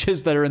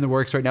changes that are in the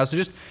works right now. So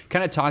just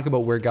kind of talk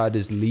about where God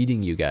is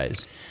leading you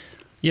guys.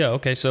 Yeah,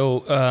 okay.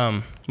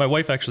 So my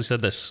wife actually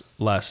said this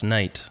last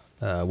night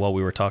while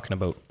we were talking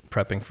about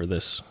prepping for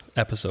this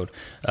episode.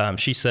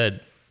 She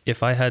said,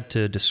 if I had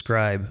to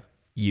describe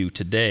you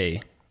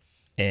today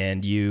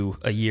and you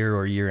a year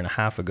or a year and a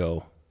half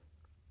ago,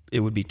 it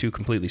would be two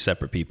completely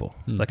separate people.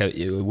 Like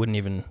it wouldn't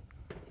even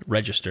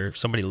register.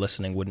 Somebody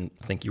listening wouldn't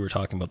think you were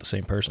talking about the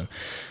same person.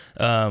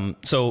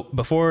 So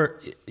before,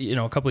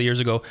 a couple of years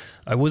ago,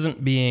 I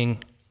wasn't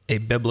being a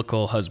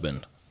biblical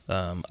husband.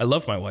 I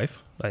love my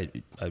wife. I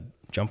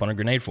jump on a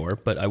grenade for her,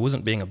 but I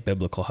wasn't being a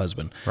biblical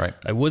husband. Right.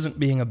 I wasn't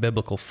being a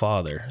biblical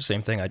father.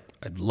 Same thing.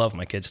 I'd love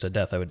my kids to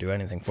death. I would do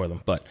anything for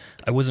them, but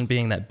I wasn't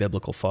being that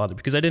biblical father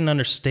because I didn't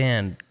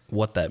understand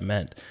what that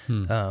meant.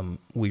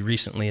 We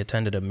recently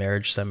attended a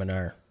marriage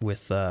seminar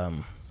with,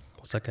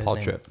 what's that guy's Paul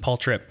name? Tripp. Paul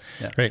Tripp.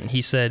 Yeah. Right. And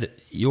he said,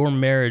 your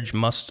marriage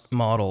must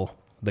model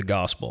the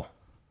gospel.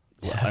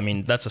 Yeah. I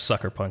mean, that's a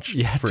sucker punch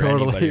for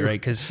totally. anybody, right?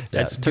 Because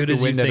as took good the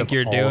as you wind out think of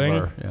you're all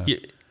of doing,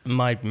 our-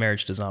 my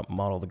marriage does not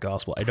model the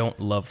gospel. I don't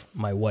love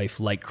my wife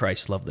like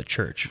Christ loved the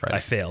church. Right. I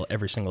fail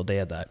every single day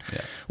at that,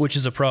 Yeah. which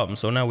is a problem.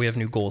 So now we have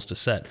new goals to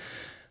set.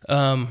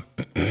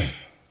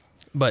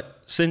 But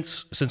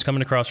since coming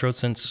to Crossroads,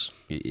 since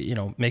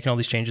making all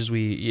these changes,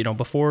 we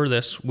before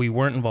this we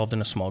weren't involved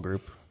in a small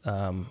group.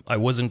 I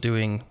wasn't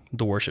doing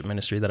the worship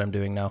ministry that I'm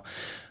doing now.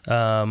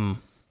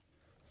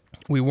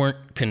 We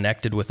weren't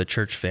connected with a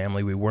church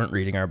family. We weren't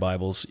reading our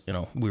Bibles.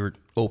 We were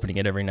opening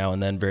it every now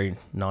and then very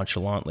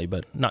nonchalantly,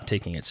 but not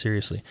taking it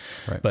seriously.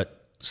 Right.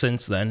 But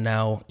since then,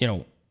 now,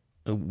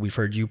 we've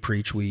heard you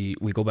preach. We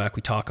go back,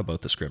 we talk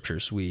about the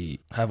scriptures. We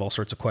have all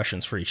sorts of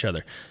questions for each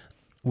other.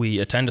 We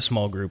attend a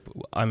small group.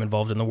 I'm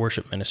involved in the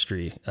worship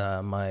ministry.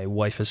 My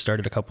wife has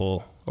started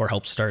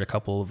helped start a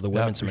couple of the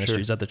women's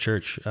ministries at the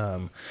church.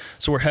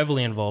 So we're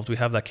heavily involved. We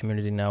have that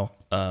community now.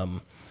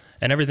 And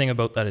everything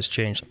about that has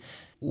changed.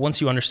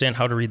 Once you understand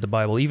how to read the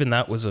Bible, even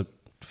that was a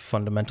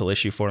fundamental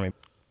issue for me.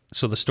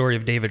 So the story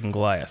of David and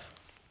Goliath.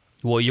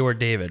 Well, you're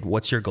David.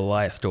 What's your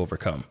Goliath to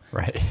overcome?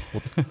 Right.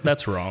 Well,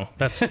 that's wrong.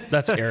 That's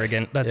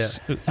arrogant.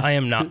 I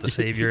am not the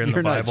savior in the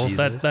You're not Bible.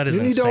 Jesus. That is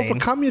You need insane. to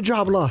overcome your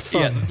job loss,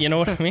 son. Yeah, you know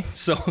what I mean?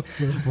 So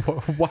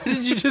Why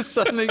did you just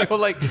suddenly go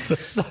like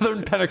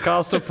Southern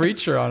Pentecostal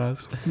preacher on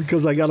us?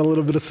 Because I got a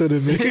little bit of sin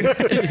in me. Yeah,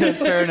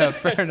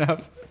 fair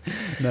enough.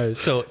 Nice.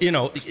 So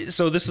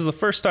this is the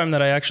first time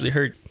that I actually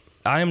heard,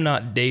 I am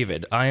not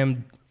David. I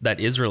am that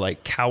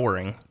Israelite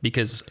cowering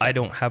because I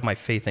don't have my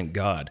faith in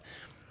God.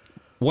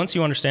 Once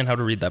you understand how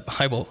to read that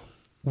Bible,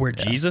 where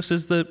Jesus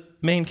is the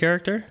main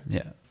character,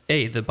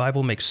 A, the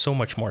Bible makes so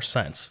much more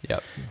sense.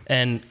 Yep.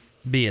 And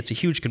B, it's a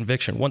huge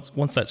conviction.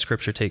 Once that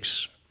scripture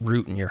takes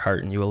root in your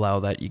heart and you allow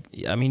that, you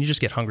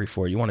just get hungry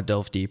for it. You want to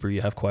delve deeper.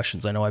 You have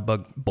questions. I know I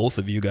bug both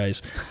of you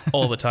guys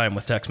all the time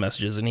with text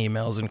messages and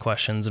emails and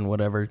questions and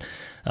whatever,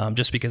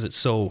 just because it's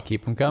so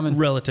Keep them coming.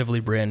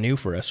 relatively brand new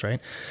for us, right?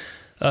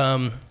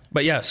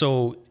 But yeah,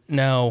 so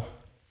now,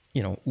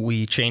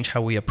 we change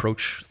how we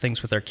approach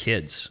things with our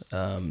kids.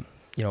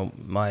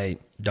 My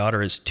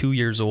daughter is 2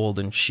 years old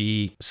and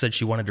she said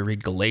she wanted to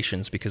read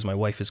Galatians because my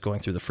wife is going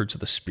through the fruits of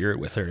the Spirit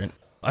with her. And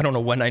I don't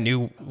know when I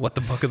knew what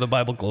the book of the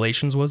Bible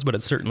Galatians was, but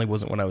it certainly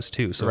wasn't when I was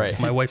 2. So Right.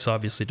 my wife's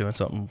obviously doing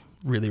something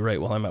really right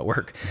while I'm at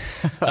work.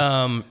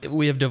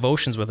 We have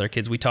devotions with our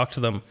kids. We talk to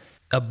them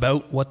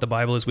about what the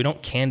Bible is. We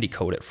don't candy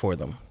coat it for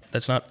them.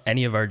 That's not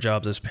any of our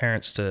jobs as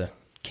parents to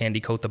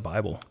candy coat the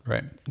Bible.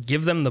 Right.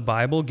 Give them the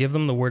Bible, give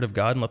them the Word of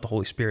God, and let the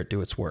Holy Spirit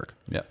do its work.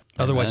 Yep.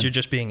 Otherwise, Amen. you're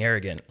just being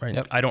arrogant, right?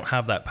 Yep. I don't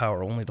have that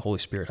power. Only the Holy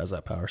Spirit has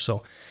that power.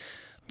 So,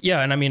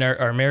 yeah, and I mean,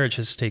 our marriage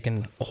has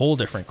taken a whole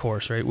different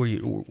course, right?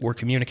 We're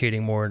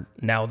communicating more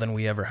now than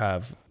we ever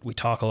have. We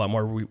talk a lot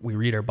more. We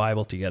read our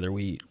Bible together.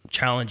 We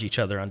challenge each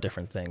other on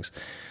different things.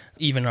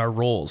 Even our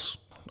roles.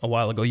 A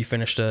while ago, you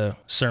finished a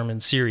sermon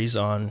series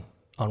on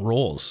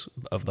roles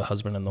of the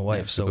husband and the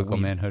wife. So Biblical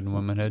manhood and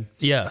womanhood.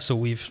 yeah, so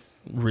we've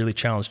really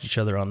challenged each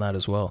other on that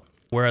as well.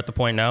 We're at the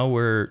point now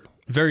where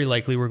very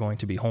likely we're going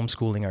to be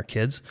homeschooling our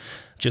kids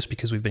just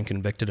because we've been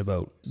convicted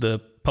about the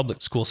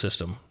public school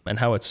system and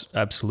how it's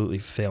absolutely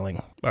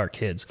failing our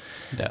kids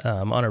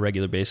on a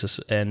regular basis.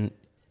 And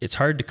it's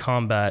hard to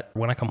combat.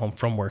 When I come home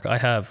from work, I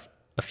have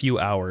a few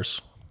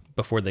hours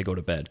before they go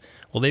to bed.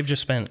 Well, they've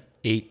just spent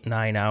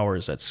 8-9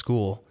 hours at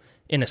school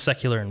in a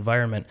secular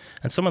environment,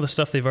 and some of the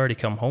stuff they've already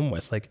come home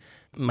with. Like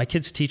my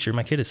kid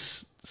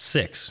is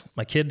 6.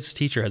 My kid's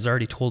teacher has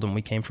already told him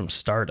we came from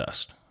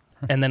stardust.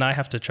 And then I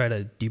have to try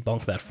to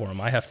debunk that for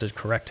him. I have to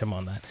correct him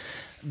on that.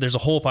 There's a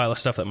whole pile of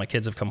stuff that my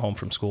kids have come home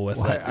from school with.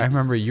 Well, I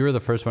remember you were the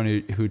first one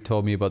who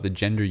told me about the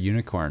gender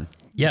unicorn.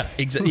 Yeah,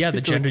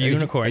 the gender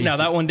unicorn. Now,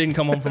 that one didn't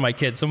come home from my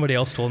kids. Somebody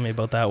else told me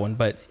about that one.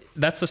 But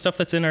that's the stuff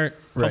that's in our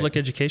public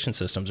education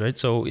systems, right?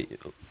 So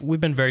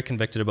we've been very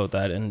convicted about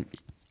that. And,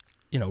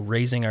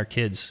 raising our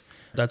kids,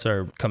 that's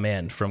our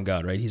command from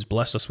God, right? He's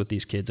blessed us with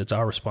these kids. It's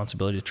our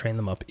responsibility to train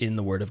them up in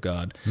the Word of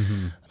God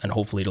and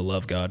hopefully to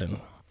love God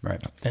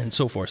and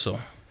so forth.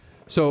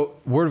 So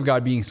Word of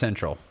God being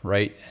central,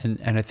 right?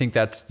 And I think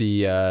that's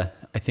the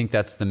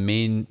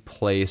main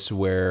place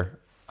where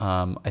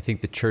I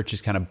think the church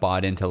has kind of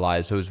bought into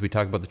lies. So as we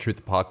talk about the truth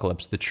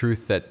apocalypse, the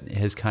truth that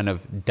has kind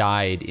of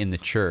died in the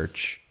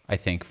church, I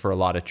think for a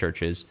lot of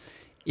churches,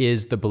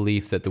 is the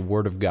belief that the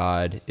Word of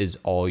God is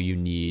all you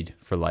need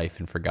for life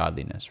and for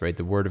godliness, right?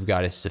 The Word of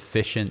God is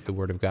sufficient. The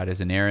Word of God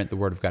is inerrant. The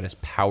Word of God is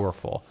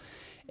powerful.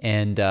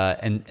 And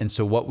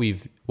so what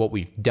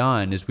we've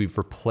done is we've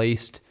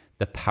replaced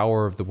the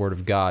power of the Word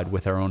of God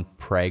with our own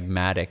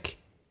pragmatic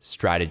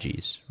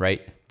strategies,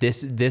 right?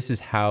 This is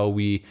how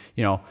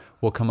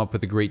we'll come up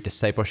with a great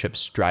discipleship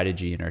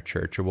strategy in our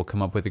church, or we'll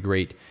come up with a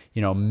great,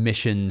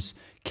 missions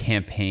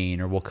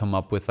campaign, or we'll come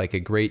up with like a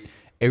great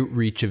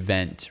outreach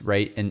event,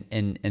 right?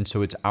 And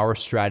so it's our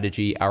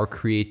strategy, our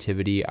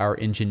creativity, our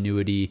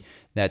ingenuity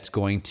that's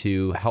going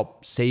to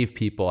help save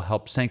people,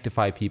 help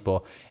sanctify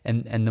people.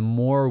 And the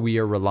more we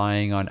are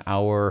relying on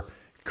our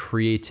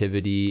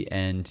creativity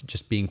and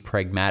just being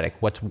pragmatic,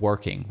 what's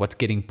working, what's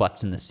getting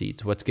butts in the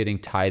seats, what's getting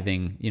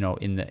tithing,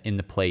 in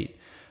the plate.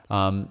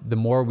 The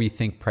more we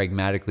think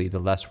pragmatically, the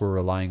less we're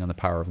relying on the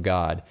power of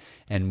God.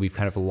 And we've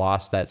kind of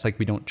lost that. It's like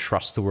we don't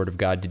trust the Word of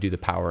God to do the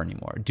power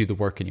anymore, do the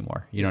work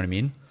anymore. You know what I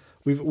mean?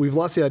 We've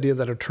lost the idea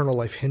that eternal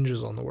life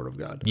hinges on the Word of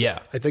God. Yeah.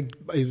 I think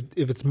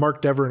if it's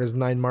Mark Dever in his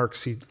 9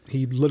 marks,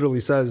 he literally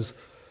says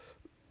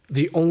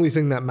the only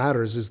thing that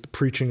matters is the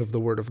preaching of the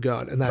Word of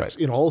God. And that's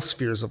in all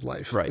spheres of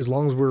life. Right. As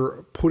long as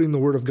we're putting the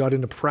Word of God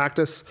into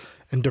practice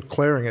and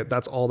declaring it,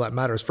 that's all that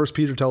matters. 1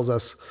 Peter tells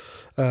us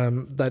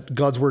that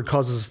God's Word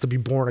causes us to be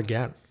born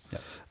again.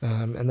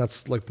 And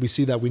that's like, we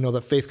see that. We know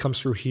that faith comes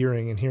through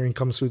hearing, and hearing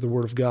comes through the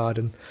Word of God.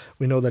 And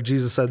we know that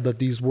Jesus said that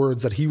these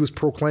words that he was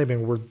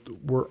proclaiming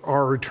were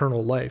our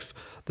eternal life.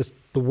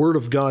 The Word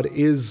of God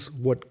is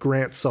what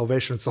grants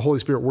salvation. It's the Holy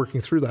Spirit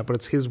working through that, but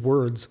it's his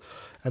words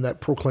and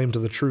that proclaim to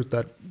the truth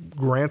that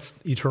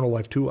grants eternal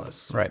life to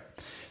us. Right.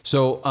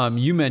 So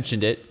you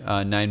mentioned it,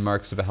 9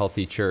 Marks of a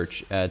Healthy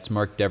Church. It's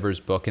Mark Dever's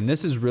book. And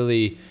this is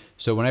really...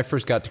 So when I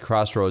first got to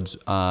Crossroads,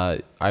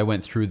 I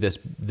went through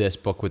this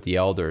book with the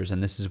elders,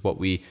 and this is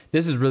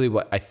really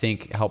what I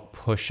think helped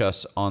push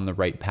us on the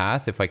right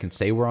path. If I can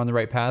say we're on the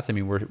right path, I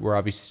mean we're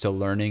obviously still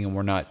learning, and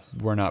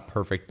we're not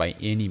perfect by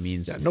any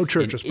means. Yeah, no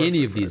church is perfect,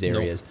 any of these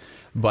areas. No.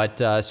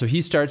 But so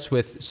he starts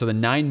with the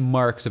 9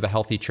 marks of a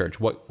healthy church.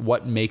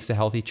 What makes a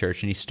healthy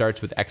church? And he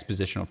starts with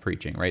expositional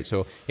preaching, right?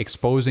 So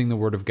exposing the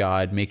Word of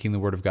God, making the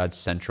Word of God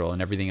central,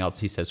 and everything else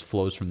he says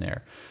flows from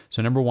there.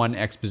 So number 1,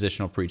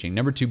 expositional preaching.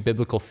 Number 2,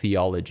 biblical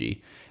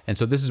theology. And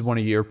so this is one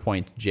of your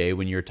points, Jay,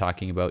 when you're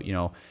talking about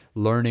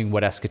learning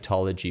what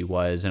eschatology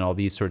was and all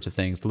these sorts of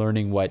things,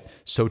 learning what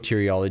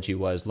soteriology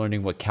was,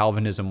 learning what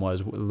Calvinism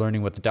was,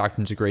 learning what the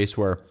doctrines of grace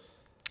were.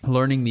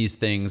 Learning these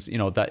things,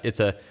 that it's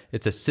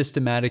a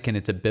systematic and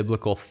it's a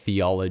biblical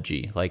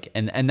theology.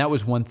 And that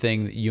was one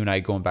thing that you and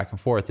I going back and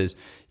forth is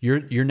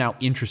you're now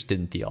interested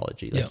in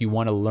theology. You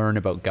want to learn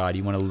about God.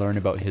 You want to learn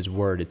about his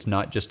word. It's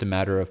not just a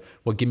matter of,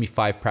 well, give me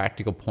 5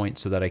 practical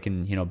points so that I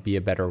can, be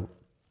a better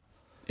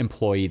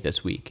employee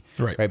this week.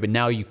 Right. But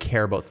now you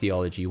care about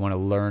theology. You want to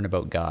learn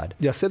about God.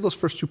 Yeah. Say those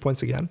first 2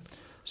 points again.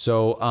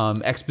 So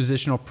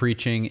expositional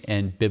preaching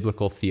and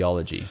biblical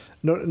theology.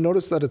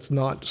 Notice that it's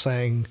not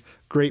saying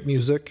great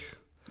music.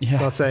 Yeah.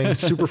 It's not saying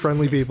super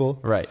friendly people.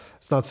 Right.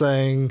 It's not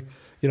saying,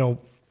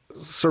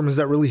 sermons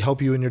that really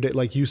help you in your day,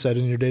 like you said,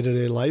 in your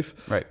day-to-day life.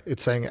 Right.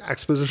 It's saying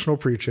expositional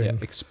preaching.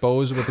 Yeah.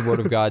 Expose what the Word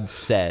of God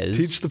says.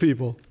 Teach the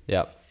people.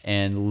 Yep.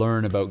 And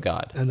learn about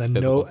God. And then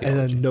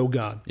know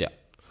God. Yeah.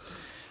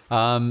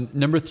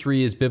 Number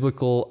 3 is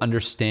biblical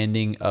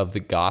understanding of the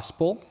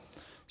gospel.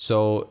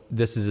 So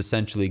this is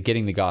essentially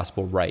getting the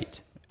gospel right.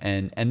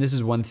 And this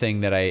is one thing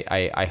that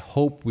I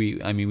hope we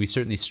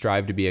certainly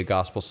strive to be a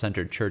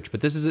gospel-centered church,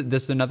 but this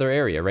is another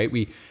area, right?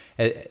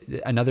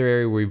 Another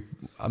area where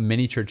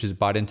many churches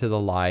bought into the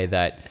lie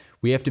that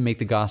we have to make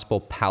the gospel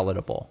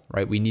palatable,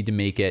 right? We need to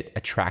make it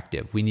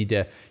attractive. We need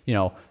to,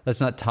 let's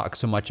not talk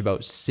so much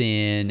about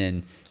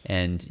sin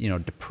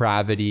and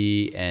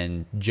depravity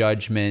and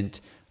judgment.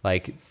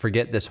 Like,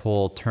 forget this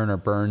whole turn or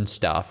burn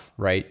stuff,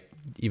 right?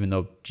 Even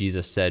though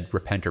Jesus said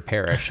repent or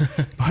perish,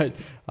 but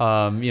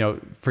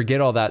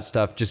forget all that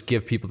stuff. Just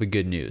give people the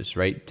good news,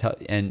 right?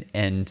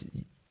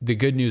 And the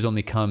good news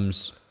only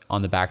comes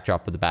on the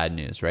backdrop of the bad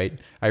news, right?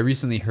 I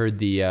recently heard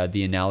the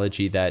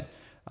analogy that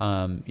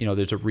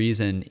there's a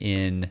reason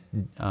in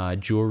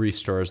jewelry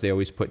stores they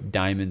always put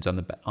diamonds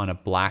on a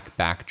black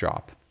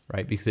backdrop,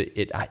 right? Because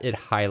it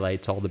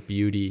highlights all the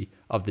beauty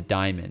of the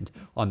diamond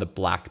on the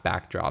black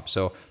backdrop.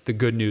 So the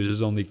good news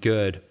is only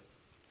good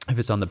if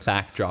it's on the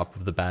backdrop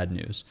of the bad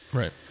news.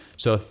 Right.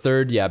 So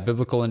third,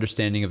 biblical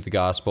understanding of the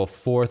gospel.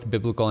 Fourth,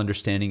 biblical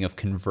understanding of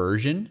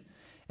conversion.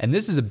 And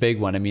this is a big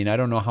one. I mean, I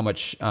don't know how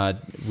much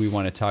we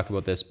want to talk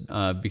about this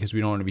because we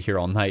don't want to be here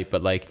all night,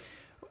 but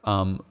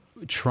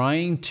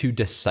trying to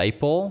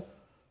disciple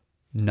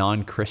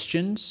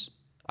non-Christians,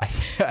 I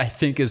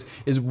think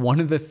is one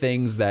of the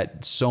things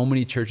that so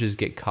many churches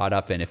get caught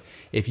up in.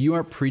 If you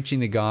aren't preaching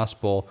the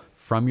gospel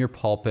from your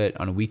pulpit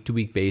on a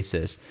week-to-week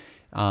basis,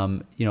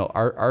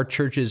 our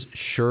churches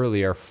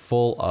surely are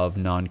full of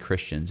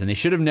non-Christians, and they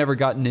should have never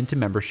gotten into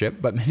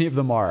membership, but many of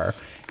them are.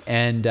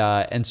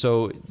 And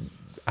so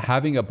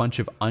having a bunch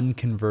of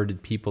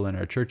unconverted people in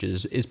our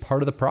churches is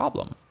part of the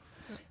problem.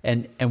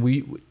 And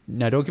we,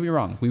 now don't get me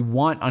wrong, we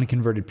want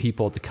unconverted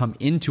people to come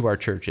into our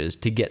churches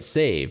to get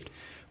saved.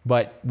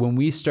 But when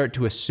we start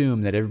to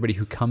assume that everybody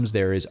who comes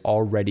there is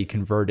already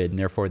converted and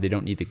therefore they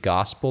don't need the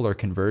gospel or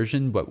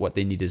conversion, but what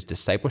they need is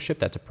discipleship,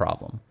 that's a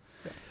problem.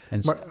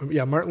 And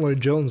Martin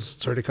Lloyd-Jones,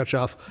 sorry to cut you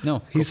off.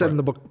 No, he said in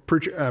the book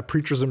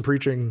Preachers and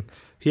Preaching,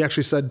 he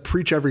actually said,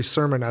 preach every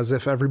sermon as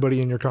if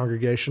everybody in your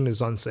congregation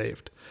is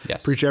unsaved.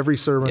 Yes. Preach every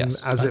sermon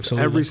as absolutely.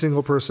 if every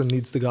single person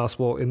needs the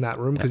gospel in that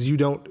room, because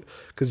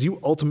you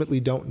ultimately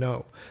don't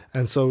know.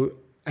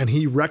 And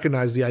he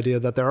recognized the idea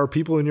that there are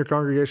people in your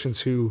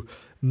congregations who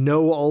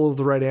know all of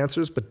the right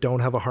answers, but don't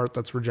have a heart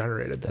that's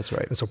regenerated. That's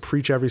right. And so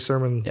preach every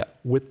sermon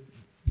with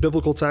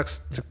biblical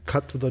text to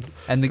cut to the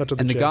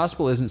the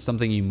gospel isn't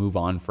something you move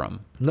on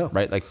from. No.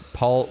 Right? Like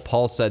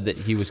Paul said that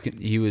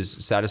he was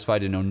satisfied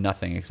to know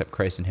nothing except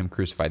Christ and him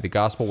crucified. The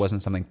gospel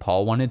wasn't something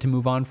Paul wanted to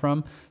move on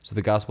from, so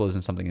the gospel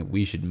isn't something that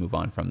we should move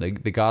on from. The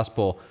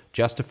gospel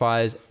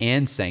justifies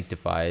and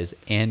sanctifies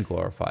and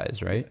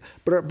glorifies, right?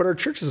 But our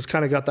churches has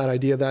kind of got that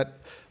idea that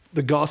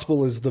the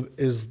gospel is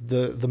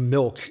the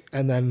milk,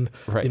 and then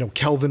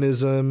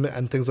Calvinism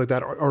and things like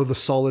that are the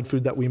solid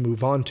food that we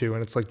move on to.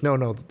 And it's like,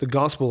 no, the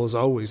gospel is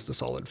always the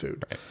solid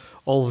food. Right.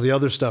 All of the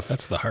other stuff,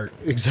 that's the heart.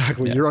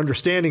 Exactly. Yeah. Your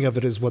understanding of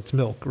it is what's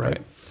milk,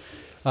 right?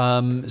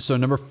 So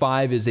number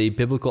 5 is a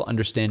biblical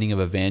understanding of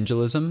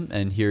evangelism.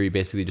 And here he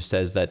basically just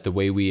says that the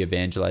way we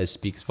evangelize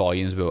speaks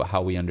volumes about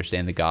how we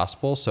understand the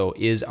gospel. So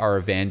is our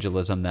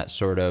evangelism that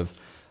sort of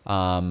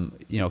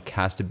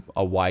cast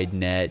a wide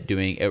net,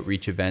 doing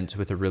outreach events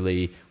with a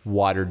really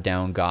watered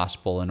down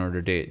gospel in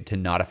order to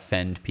not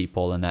offend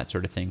people and that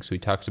sort of thing. So he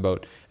talks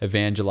about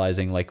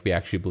evangelizing like we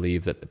actually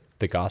believe that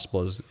the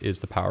gospel is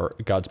the power,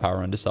 God's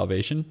power unto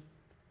salvation.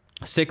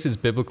 6 is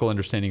biblical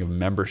understanding of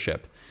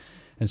membership.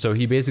 And so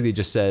he basically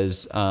just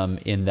says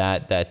in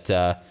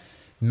that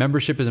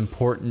membership is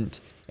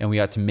important, and we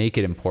ought to make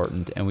it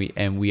important,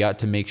 and we ought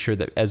to make sure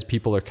that as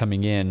people are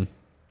coming in,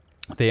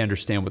 they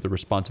understand what the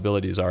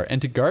responsibilities are,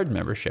 and to guard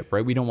membership,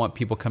 right? We don't want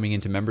people coming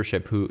into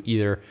membership who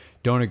either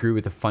don't agree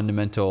with the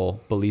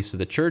fundamental beliefs of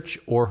the church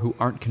or who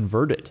aren't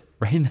converted,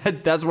 right?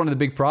 That's one of the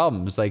big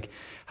problems. Like,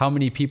 how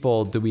many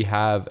people do we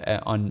have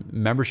on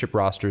membership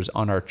rosters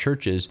on our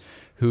churches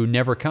who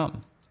never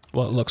come?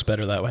 Well, it looks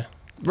better that way.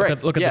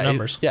 Right. Look at the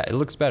numbers. It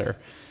looks better.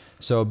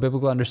 So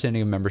biblical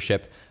understanding of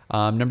membership.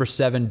 Number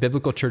 7,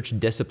 biblical church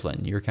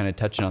discipline. You're kind of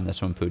touching on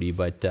this one, Pooty,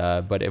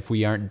 but if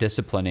we aren't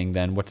disciplining,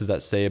 then what does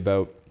that say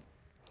about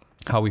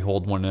how we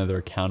hold one another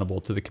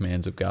accountable to the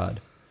commands of God?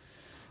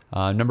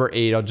 Number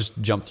 8, I'll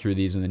just jump through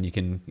these and then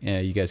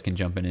you guys can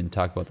jump in and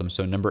talk about them.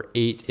 So number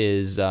 8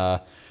 is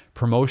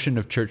promotion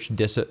of church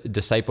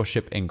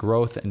discipleship and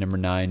growth, and number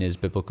 9 is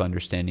biblical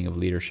understanding of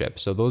leadership.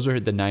 So those are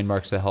the 9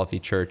 marks of a healthy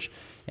church.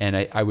 And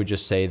I would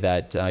just say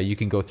that you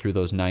can go through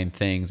those 9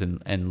 things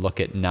and look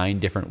at 9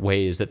 different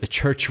ways that the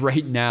church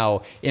right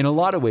now, in a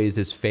lot of ways,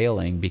 is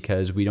failing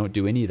because we don't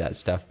do any of that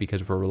stuff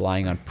because we're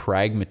relying on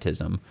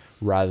pragmatism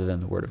rather than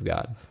the Word of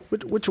God.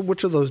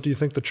 Which of those do you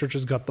think the church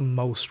has got the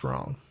most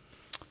wrong?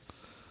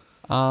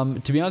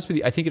 To be honest with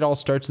you, I think it all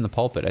starts in the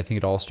pulpit. I think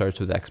it all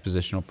starts with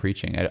expositional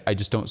preaching. I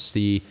just don't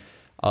see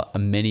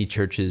many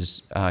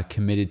churches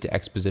committed to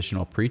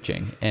expositional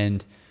preaching,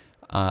 and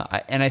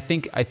I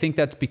think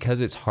that's because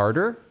it's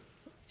harder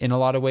in a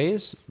lot of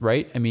ways,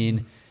 right? I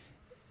mean,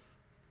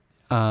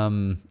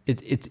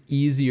 it's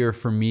easier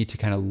for me to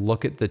kind of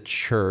look at the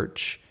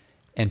church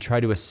and try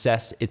to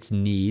assess its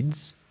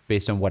needs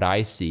based on what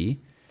I see.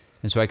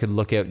 And so I could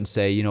look out and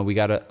say, we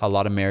got a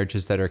lot of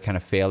marriages that are kind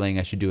of failing.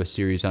 I should do a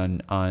series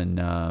on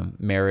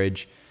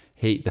marriage.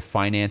 Hey, the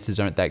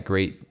finances aren't that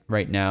great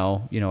right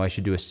now. I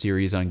should do a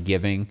series on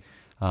giving.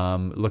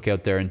 Look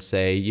out there and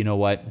say, you know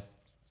what?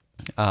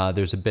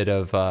 There's a bit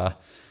of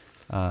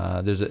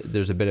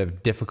there's a bit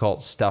of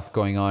difficult stuff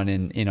going on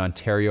in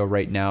Ontario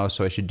right now.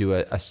 So I should do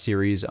a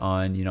series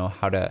on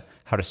how to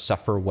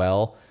suffer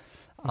well.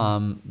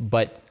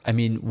 But I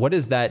mean, what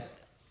is that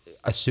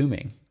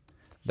assuming?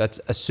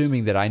 That's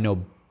assuming that I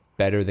know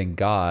better than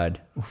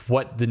God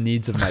what the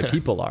needs of my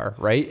people are,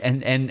 right?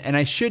 And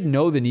I should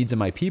know the needs of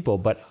my people,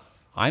 but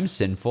I'm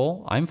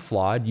sinful. I'm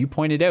flawed. You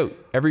pointed out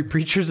every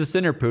preacher's a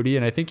sinner, Pooty,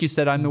 and I think you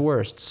said I'm the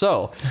worst.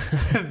 So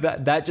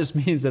that just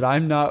means that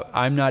I'm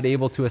not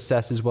able to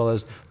assess as well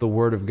as the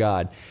Word of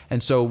God.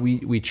 And so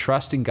we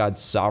trust in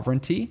God's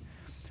sovereignty.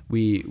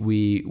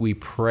 We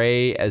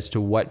pray as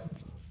to what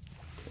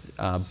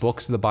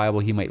books of the Bible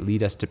He might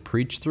lead us to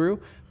preach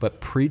through, but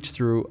preach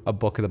through a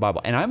book of the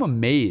Bible. And I'm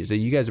amazed that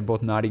you guys are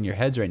both nodding your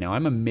heads right now.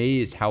 I'm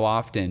amazed how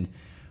often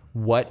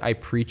what I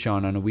preach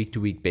on a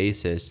week-to-week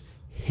basis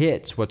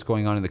hits what's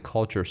going on in the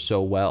culture so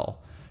well,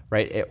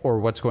 right? Or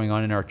what's going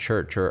on in our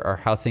church, or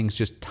how things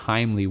just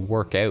timely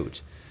work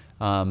out.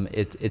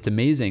 It's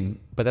amazing,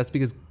 but that's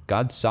because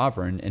God's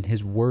sovereign and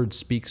His word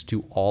speaks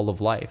to all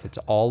of life. It's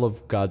all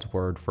of God's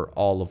word for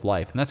all of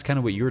life. And that's kind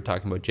of what you were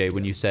talking about, Jay,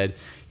 when you said,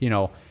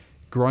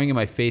 growing in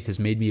my faith has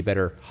made me a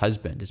better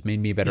husband. It's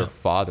made me a better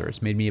father.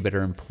 It's made me a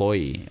better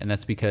employee. And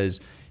that's because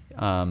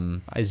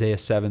Isaiah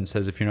 7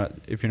 says, if you're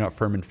not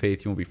firm in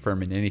faith, you won't be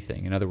firm in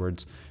anything. In other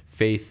words,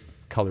 faith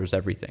colors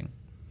everything.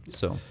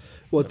 So,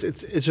 well,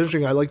 it's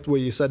interesting. I liked what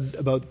you said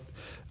about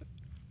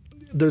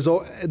there's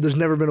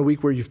never been a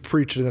week where you've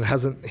preached and it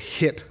hasn't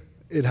hit.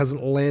 It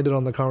hasn't landed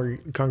on the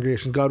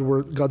congregation.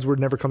 God's word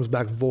never comes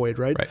back void,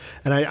 right?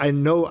 And I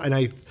know, and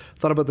I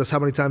thought about this, how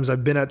many times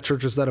I've been at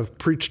churches that have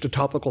preached a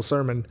topical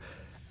sermon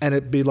and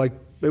it'd be like,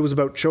 it was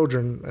about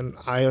children, and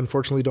I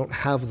unfortunately don't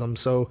have them.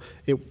 So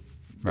it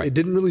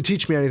didn't really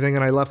teach me anything,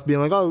 and I left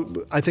being like, oh,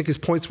 I think his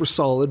points were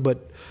solid,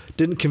 but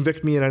didn't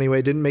convict me in any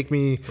way, didn't make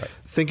me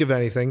think of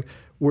anything.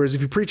 Whereas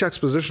if you preach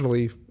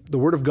expositionally, the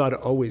word of God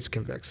always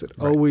convicts. It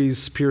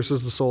always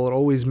pierces the soul. It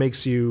always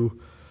makes you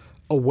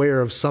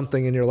aware of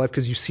something in your life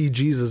because you see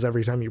Jesus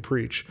every time you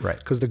preach.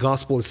 Because the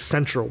gospel is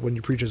central when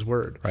you preach His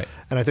word.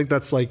 And I think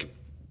that's, like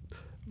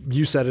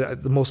you said,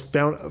 it, the most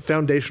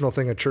foundational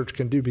thing a church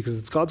can do, because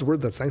it's God's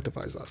word that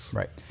sanctifies us.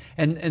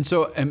 And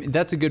so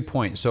that's a good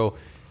point. So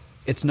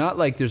it's not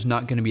like there's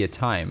not going to be a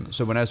time.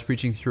 So when I was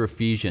preaching through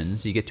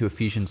Ephesians, you get to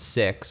Ephesians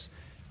 6,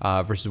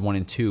 verses 1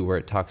 and 2, where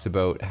it talks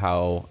about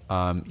how,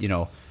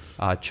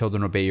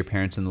 children, obey your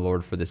parents in the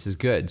Lord, for this is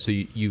good. So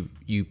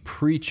you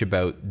preach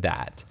about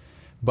that.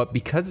 But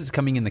because it's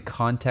coming in the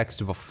context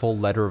of a full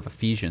letter of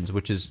Ephesians,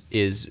 which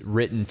is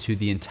written to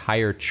the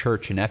entire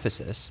church in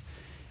Ephesus,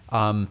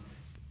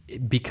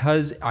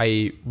 because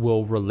I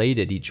will relate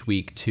it each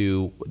week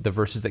to the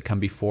verses that come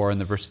before and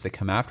the verses that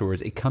come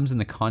afterwards, it comes in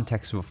the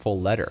context of a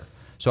full letter.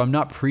 So I'm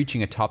not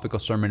preaching a topical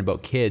sermon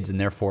about kids, and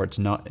therefore it's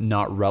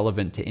not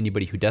relevant to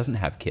anybody who doesn't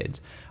have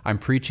kids. I'm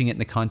preaching it in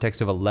the context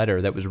of a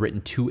letter that was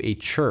written to a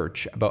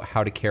church about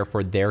how to care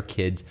for their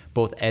kids,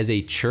 both as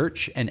a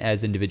church and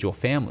as individual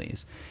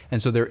families.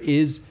 And so there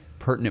is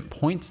pertinent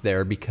points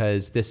there,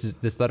 because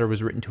this letter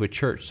was written to a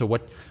church. So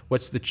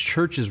what's the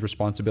church's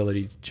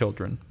responsibility to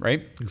children,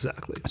 right?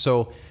 Exactly.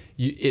 So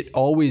it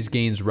always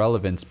gains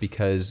relevance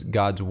because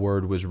God's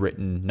word was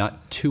written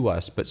not to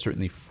us, but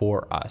certainly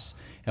for us.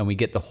 And we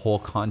get the whole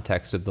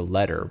context of the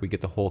letter. We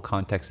get the whole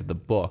context of the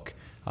book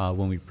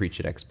when we preach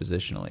it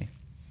expositionally.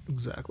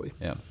 Exactly.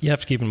 Yeah. You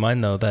have to keep in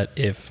mind, though, that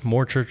if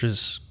more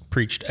churches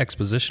preached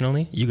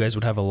expositionally, you guys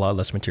would have a lot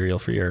less material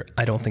for your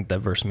 "I don't think that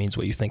verse means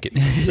what you think it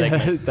means"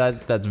 segment.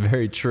 That's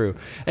very true.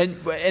 And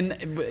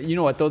you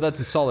know what, though, that's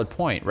a solid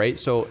point, right?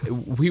 So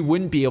we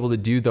wouldn't be able to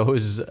do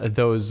those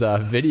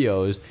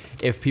videos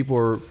if people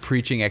were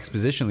preaching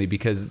expositionally,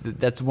 because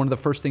that's one of the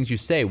first things you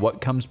say.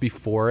 What comes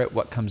before it?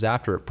 What comes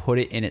after it? Put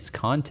it in its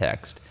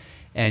context.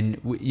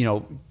 And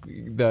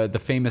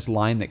the famous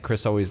line that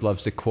Chris always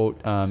loves to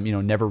quote,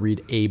 never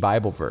read a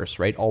Bible verse,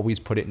 right? Always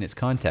put it in its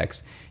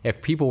context.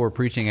 If people were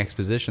preaching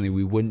expositionally,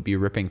 we wouldn't be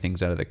ripping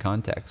things out of the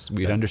context.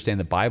 We'd understand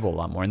the Bible a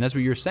lot more. And that's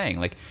what you're saying.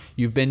 Like,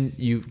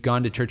 you've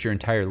gone to church your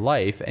entire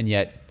life, and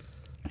yet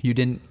you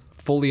didn't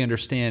fully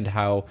understand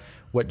how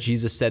what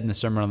Jesus said in the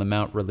Sermon on the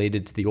Mount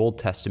related to the Old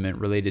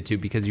Testament,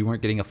 because you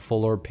weren't getting a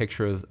fuller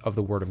picture of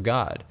the Word of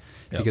God,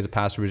 because the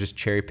pastor was just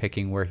cherry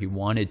picking where he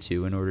wanted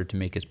to in order to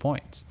make his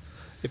points.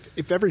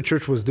 If every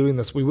church was doing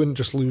this, we wouldn't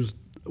just lose.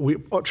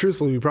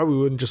 Truthfully, we probably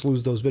wouldn't just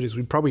lose those videos.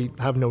 We'd probably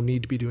have no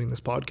need to be doing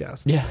this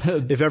podcast. Yeah.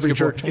 If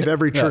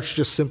every church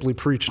just simply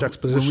preached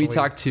expositionally. When we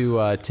talked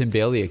to Tim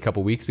Bailey a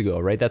couple weeks ago,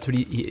 right? That's what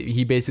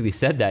he basically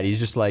said. That he's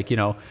just like,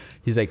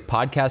 he's like,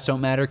 podcasts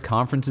don't matter,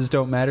 conferences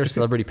don't matter,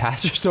 celebrity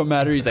pastors don't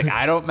matter. He's like,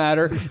 I don't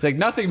matter. He's like,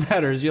 nothing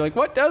matters. You're like,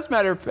 what does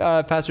matter,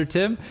 Pastor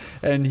Tim?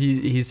 And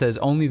he says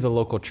only the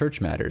local church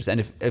matters. And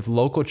if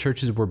local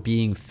churches were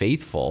being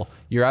faithful,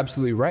 you're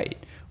absolutely right.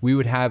 We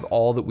would have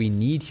all that we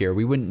need here.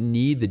 We wouldn't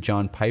need the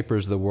John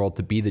Pipers of the world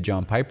to be the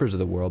John Pipers of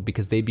the world,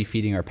 because they'd be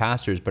feeding our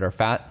pastors, but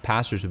our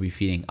pastors would be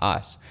feeding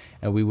us.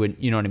 And we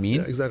wouldn't, you know what I mean?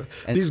 Yeah, exactly.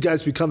 And these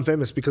guys become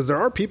famous because there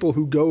are people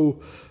who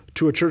go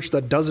to a church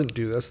that doesn't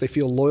do this. They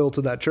feel loyal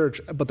to that church,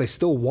 but they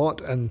still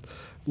want and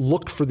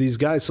look for these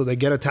guys. So they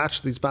get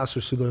attached to these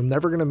pastors who they're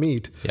never going to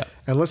meet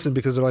and listen,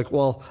 because they're like,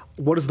 well,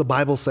 what does the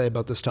Bible say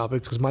about this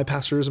topic? Because my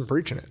pastor isn't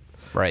preaching it.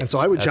 Right. And so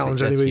I would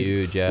challenge anybody.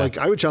 Huge, yeah. Like,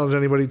 I would challenge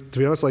anybody, to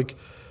be honest, like,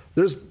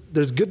 there's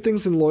good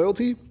things in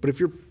loyalty, but if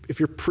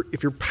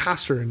your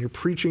pastor and your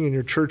preaching in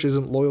your church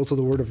isn't loyal to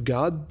the Word of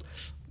God,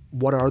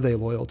 what are they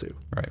loyal to?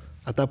 Right.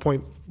 At that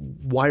point,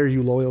 why are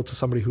you loyal to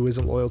somebody who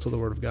isn't loyal to the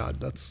Word of God?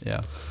 That's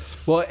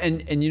Well,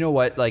 and you know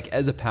what? Like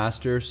as a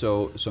pastor,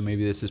 so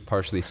maybe this is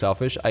partially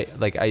selfish.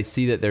 I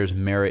see that there's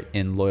merit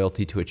in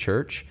loyalty to a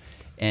church,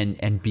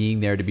 and being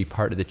there to be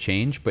part of the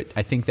change. But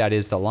I think that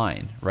is the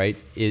line, right?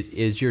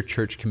 Is your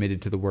church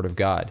committed to the Word of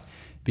God?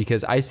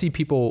 Because I see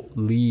people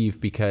leave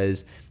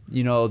because,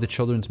 you know, the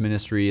children's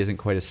ministry isn't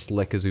quite as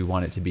slick as we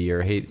want it to be,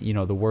 or hey, you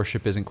know, the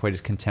worship isn't quite as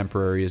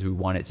contemporary as we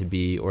want it to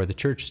be, or the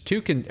church is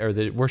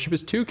the worship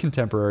is too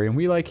contemporary, and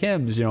we like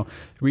hymns. You know,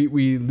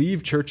 we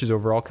leave churches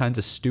over all kinds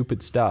of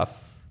stupid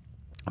stuff.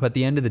 But at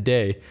the end of the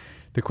day,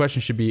 the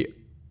question should be: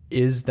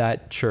 is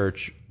that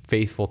church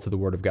faithful to the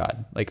Word of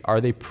God? Like,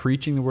 are they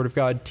preaching the Word of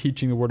God,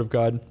 teaching the Word of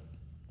God?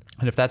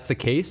 And if that's the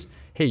case,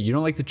 hey, you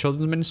don't like the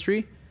children's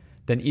ministry?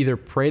 Then either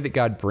pray that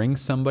God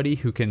brings somebody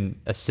who can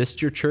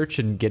assist your church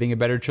in getting a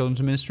better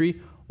children's ministry,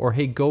 or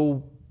hey,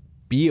 go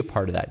be a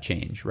part of that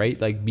change,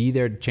 right? Like be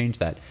there to change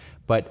that.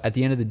 But at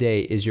the end of the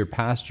day, is your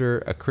pastor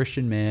a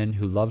Christian man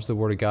who loves the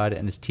Word of God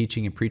and is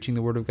teaching and preaching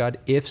the Word of God?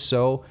 If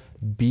so,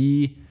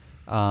 be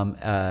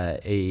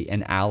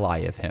an ally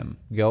of him.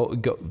 Go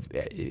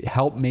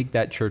help make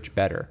that church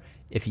better.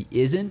 If he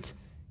isn't,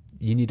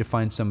 you need to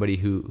find somebody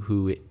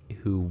who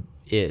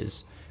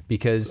is,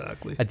 because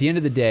at the end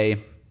of the day,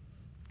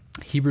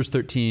 Hebrews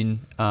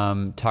 13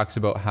 talks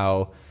about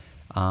how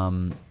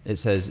it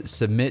says,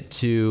 submit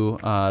to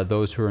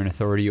those who are in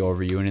authority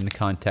over you. And in the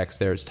context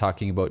there, it's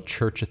talking about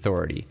church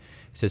authority.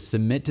 It says,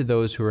 submit to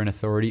those who are in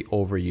authority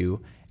over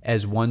you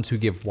as ones who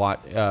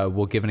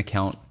will give an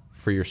account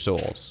for your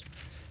souls.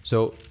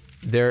 So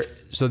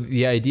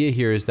the idea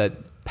here is that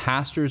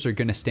pastors are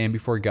going to stand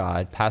before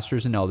God.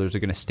 Pastors and elders are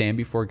going to stand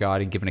before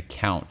God and give an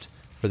account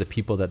for the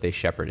people that they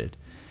shepherded.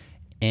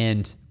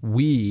 And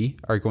we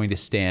are going to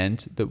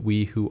stand, that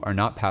we who are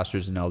not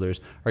pastors and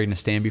elders are going to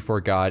stand before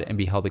God and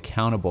be held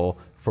accountable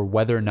for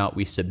whether or not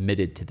we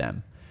submitted to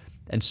them.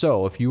 And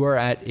so if you are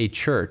at a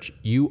church,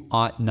 you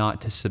ought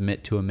not to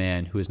submit to a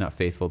man who is not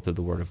faithful to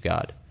the Word of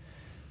God.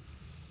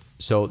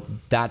 So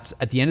that's,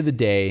 at the end of the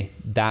day,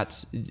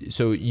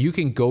 so you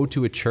can go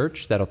to a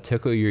church that'll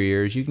tickle your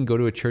ears. You can go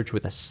to a church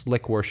with a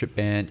slick worship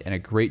band and a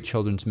great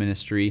children's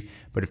ministry.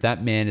 But if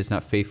that man is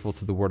not faithful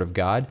to the Word of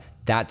God,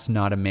 that's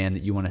not a man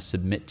that you want to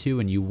submit to,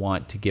 and you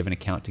want to give an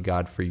account to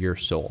God for your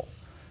soul.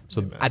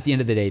 So at the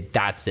end of the day,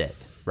 that's it,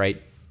 right?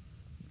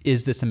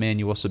 Is this a man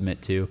you will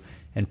submit to?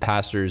 And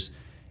pastors,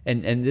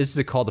 and this is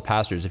a call to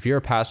pastors. If you're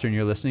a pastor and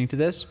you're listening to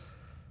this,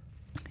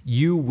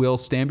 you will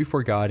stand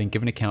before God and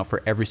give an account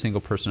for every single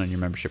person on your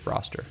membership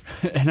roster.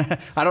 And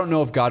I don't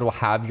know if God will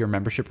have your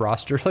membership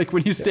roster. Like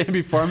when you stand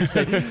before him and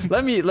say,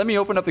 let me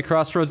open up the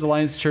Crossroads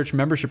Alliance Church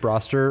membership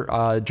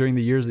roster during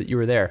the years that you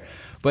were there.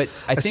 But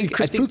I think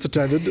Chris Poots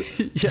attended,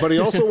 but he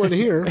also went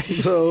here.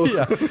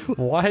 So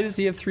why does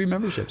he have 3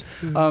 memberships?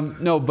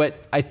 No,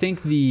 but I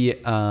think the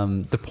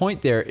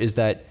point there is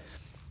that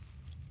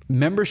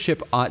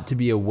membership ought to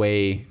be a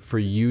way for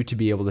you to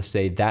be able to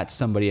say, that's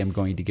somebody I'm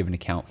going to give an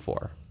account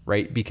for,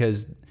 right?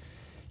 Because,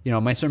 you know,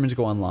 my sermons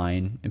go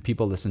online and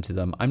people listen to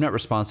them. I'm not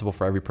responsible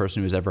for every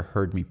person who has ever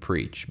heard me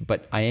preach,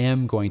 but I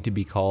am going to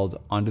be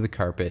called onto the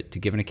carpet to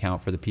give an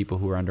account for the people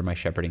who are under my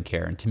shepherding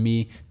care. And to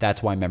me,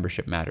 that's why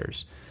membership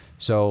matters.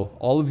 So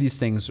all of these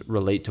things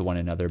relate to one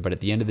another, but at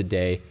the end of the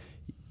day,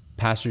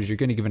 pastors, you're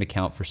going to give an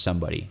account for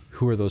somebody.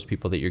 Who are those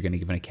people that you're going to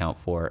give an account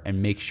for?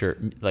 And make sure,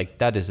 like,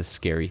 that is a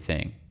scary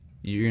thing.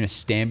 You're going to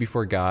stand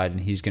before God and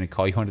he's going to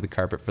call you onto the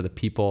carpet for the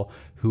people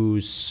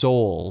whose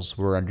souls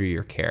were under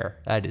your care.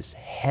 That is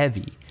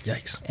heavy.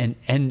 Yikes. And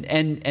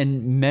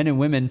men and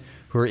women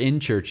who are in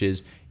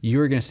churches,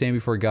 you're going to stand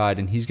before God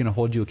and he's going to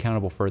hold you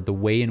accountable for the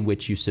way in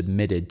which you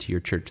submitted to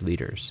your church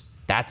leaders.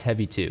 That's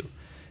heavy too.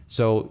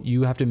 So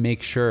you have to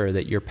make sure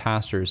that your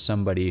pastor is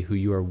somebody who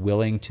you are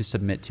willing to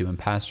submit to. And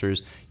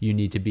pastors, you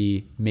need to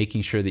be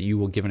making sure that you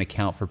will give an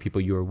account for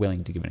people you are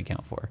willing to give an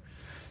account for.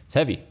 It's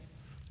heavy.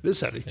 It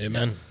is heavy.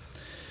 Amen.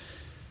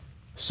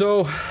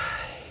 So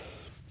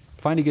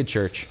find a good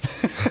church.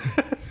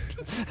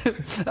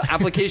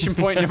 Application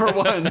point number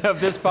 1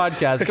 of this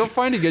podcast. Go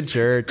find a good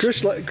church.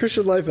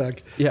 Christian life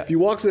hack. Yeah. If he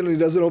walks in and he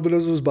doesn't open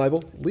his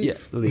Bible,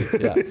 leave. Yeah,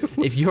 leave. Yeah.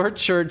 If your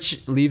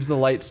church leaves the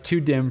lights too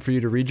dim for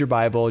you to read your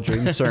Bible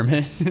during the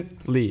sermon,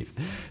 leave.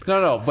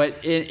 No.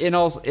 But in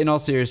all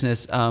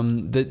seriousness,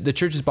 the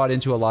church has bought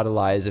into a lot of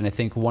lies, and I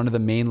think one of the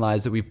main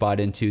lies that we've bought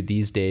into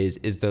these days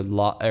is the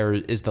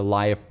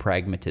lie of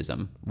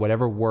pragmatism.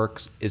 Whatever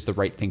works is the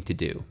right thing to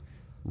do.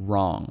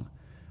 Wrong.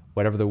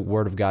 Whatever the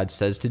Word of God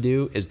says to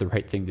do is the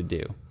right thing to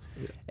do.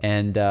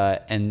 Yeah.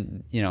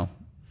 And you know,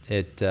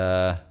 it's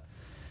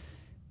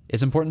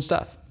important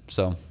stuff.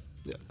 So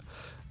yeah,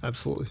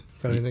 absolutely.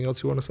 Got anything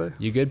else you want to say?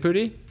 You good,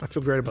 Pooty? I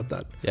feel great about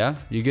that. Yeah,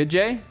 you good,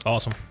 Jay?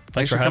 Awesome.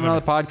 Thanks for coming on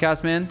the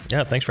podcast, man.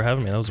 Yeah, thanks for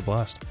having me. That was a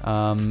blast.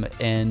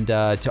 And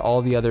to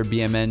all the other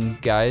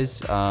BMN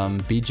guys,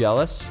 be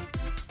jealous.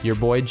 Your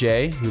boy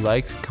Jay, who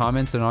likes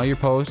comments on all your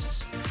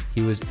posts,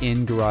 he was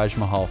in Garage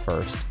Mahal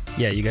first.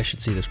 Yeah, you guys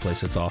should see this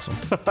place. It's awesome.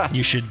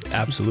 You should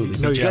absolutely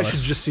be No, you jealous. guys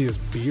should just see his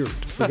beard.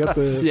 Forget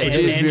the. Yeah, And-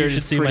 Jay's and you beard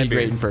should is see my pretty great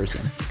beard. in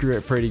person.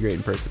 Pretty great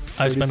in person.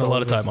 I've spent a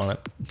lot of solid time on it.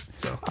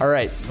 So. All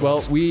right.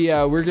 Well,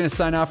 we're going to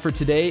sign off for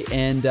today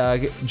and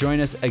join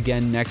us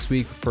again next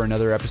week for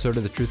another episode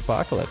of the Truth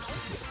Apocalypse.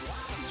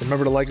 So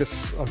remember to like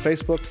us on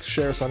Facebook,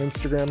 share us on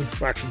Instagram.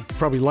 Or actually,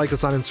 probably like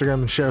us on Instagram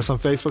and share us on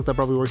Facebook. That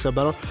probably works out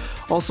better.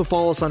 Also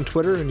follow us on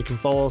Twitter, and you can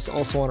follow us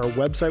also on our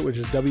website, which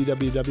is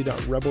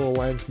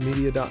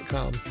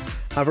www.rebelalliancemedia.com.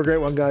 Have a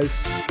great one,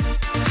 guys.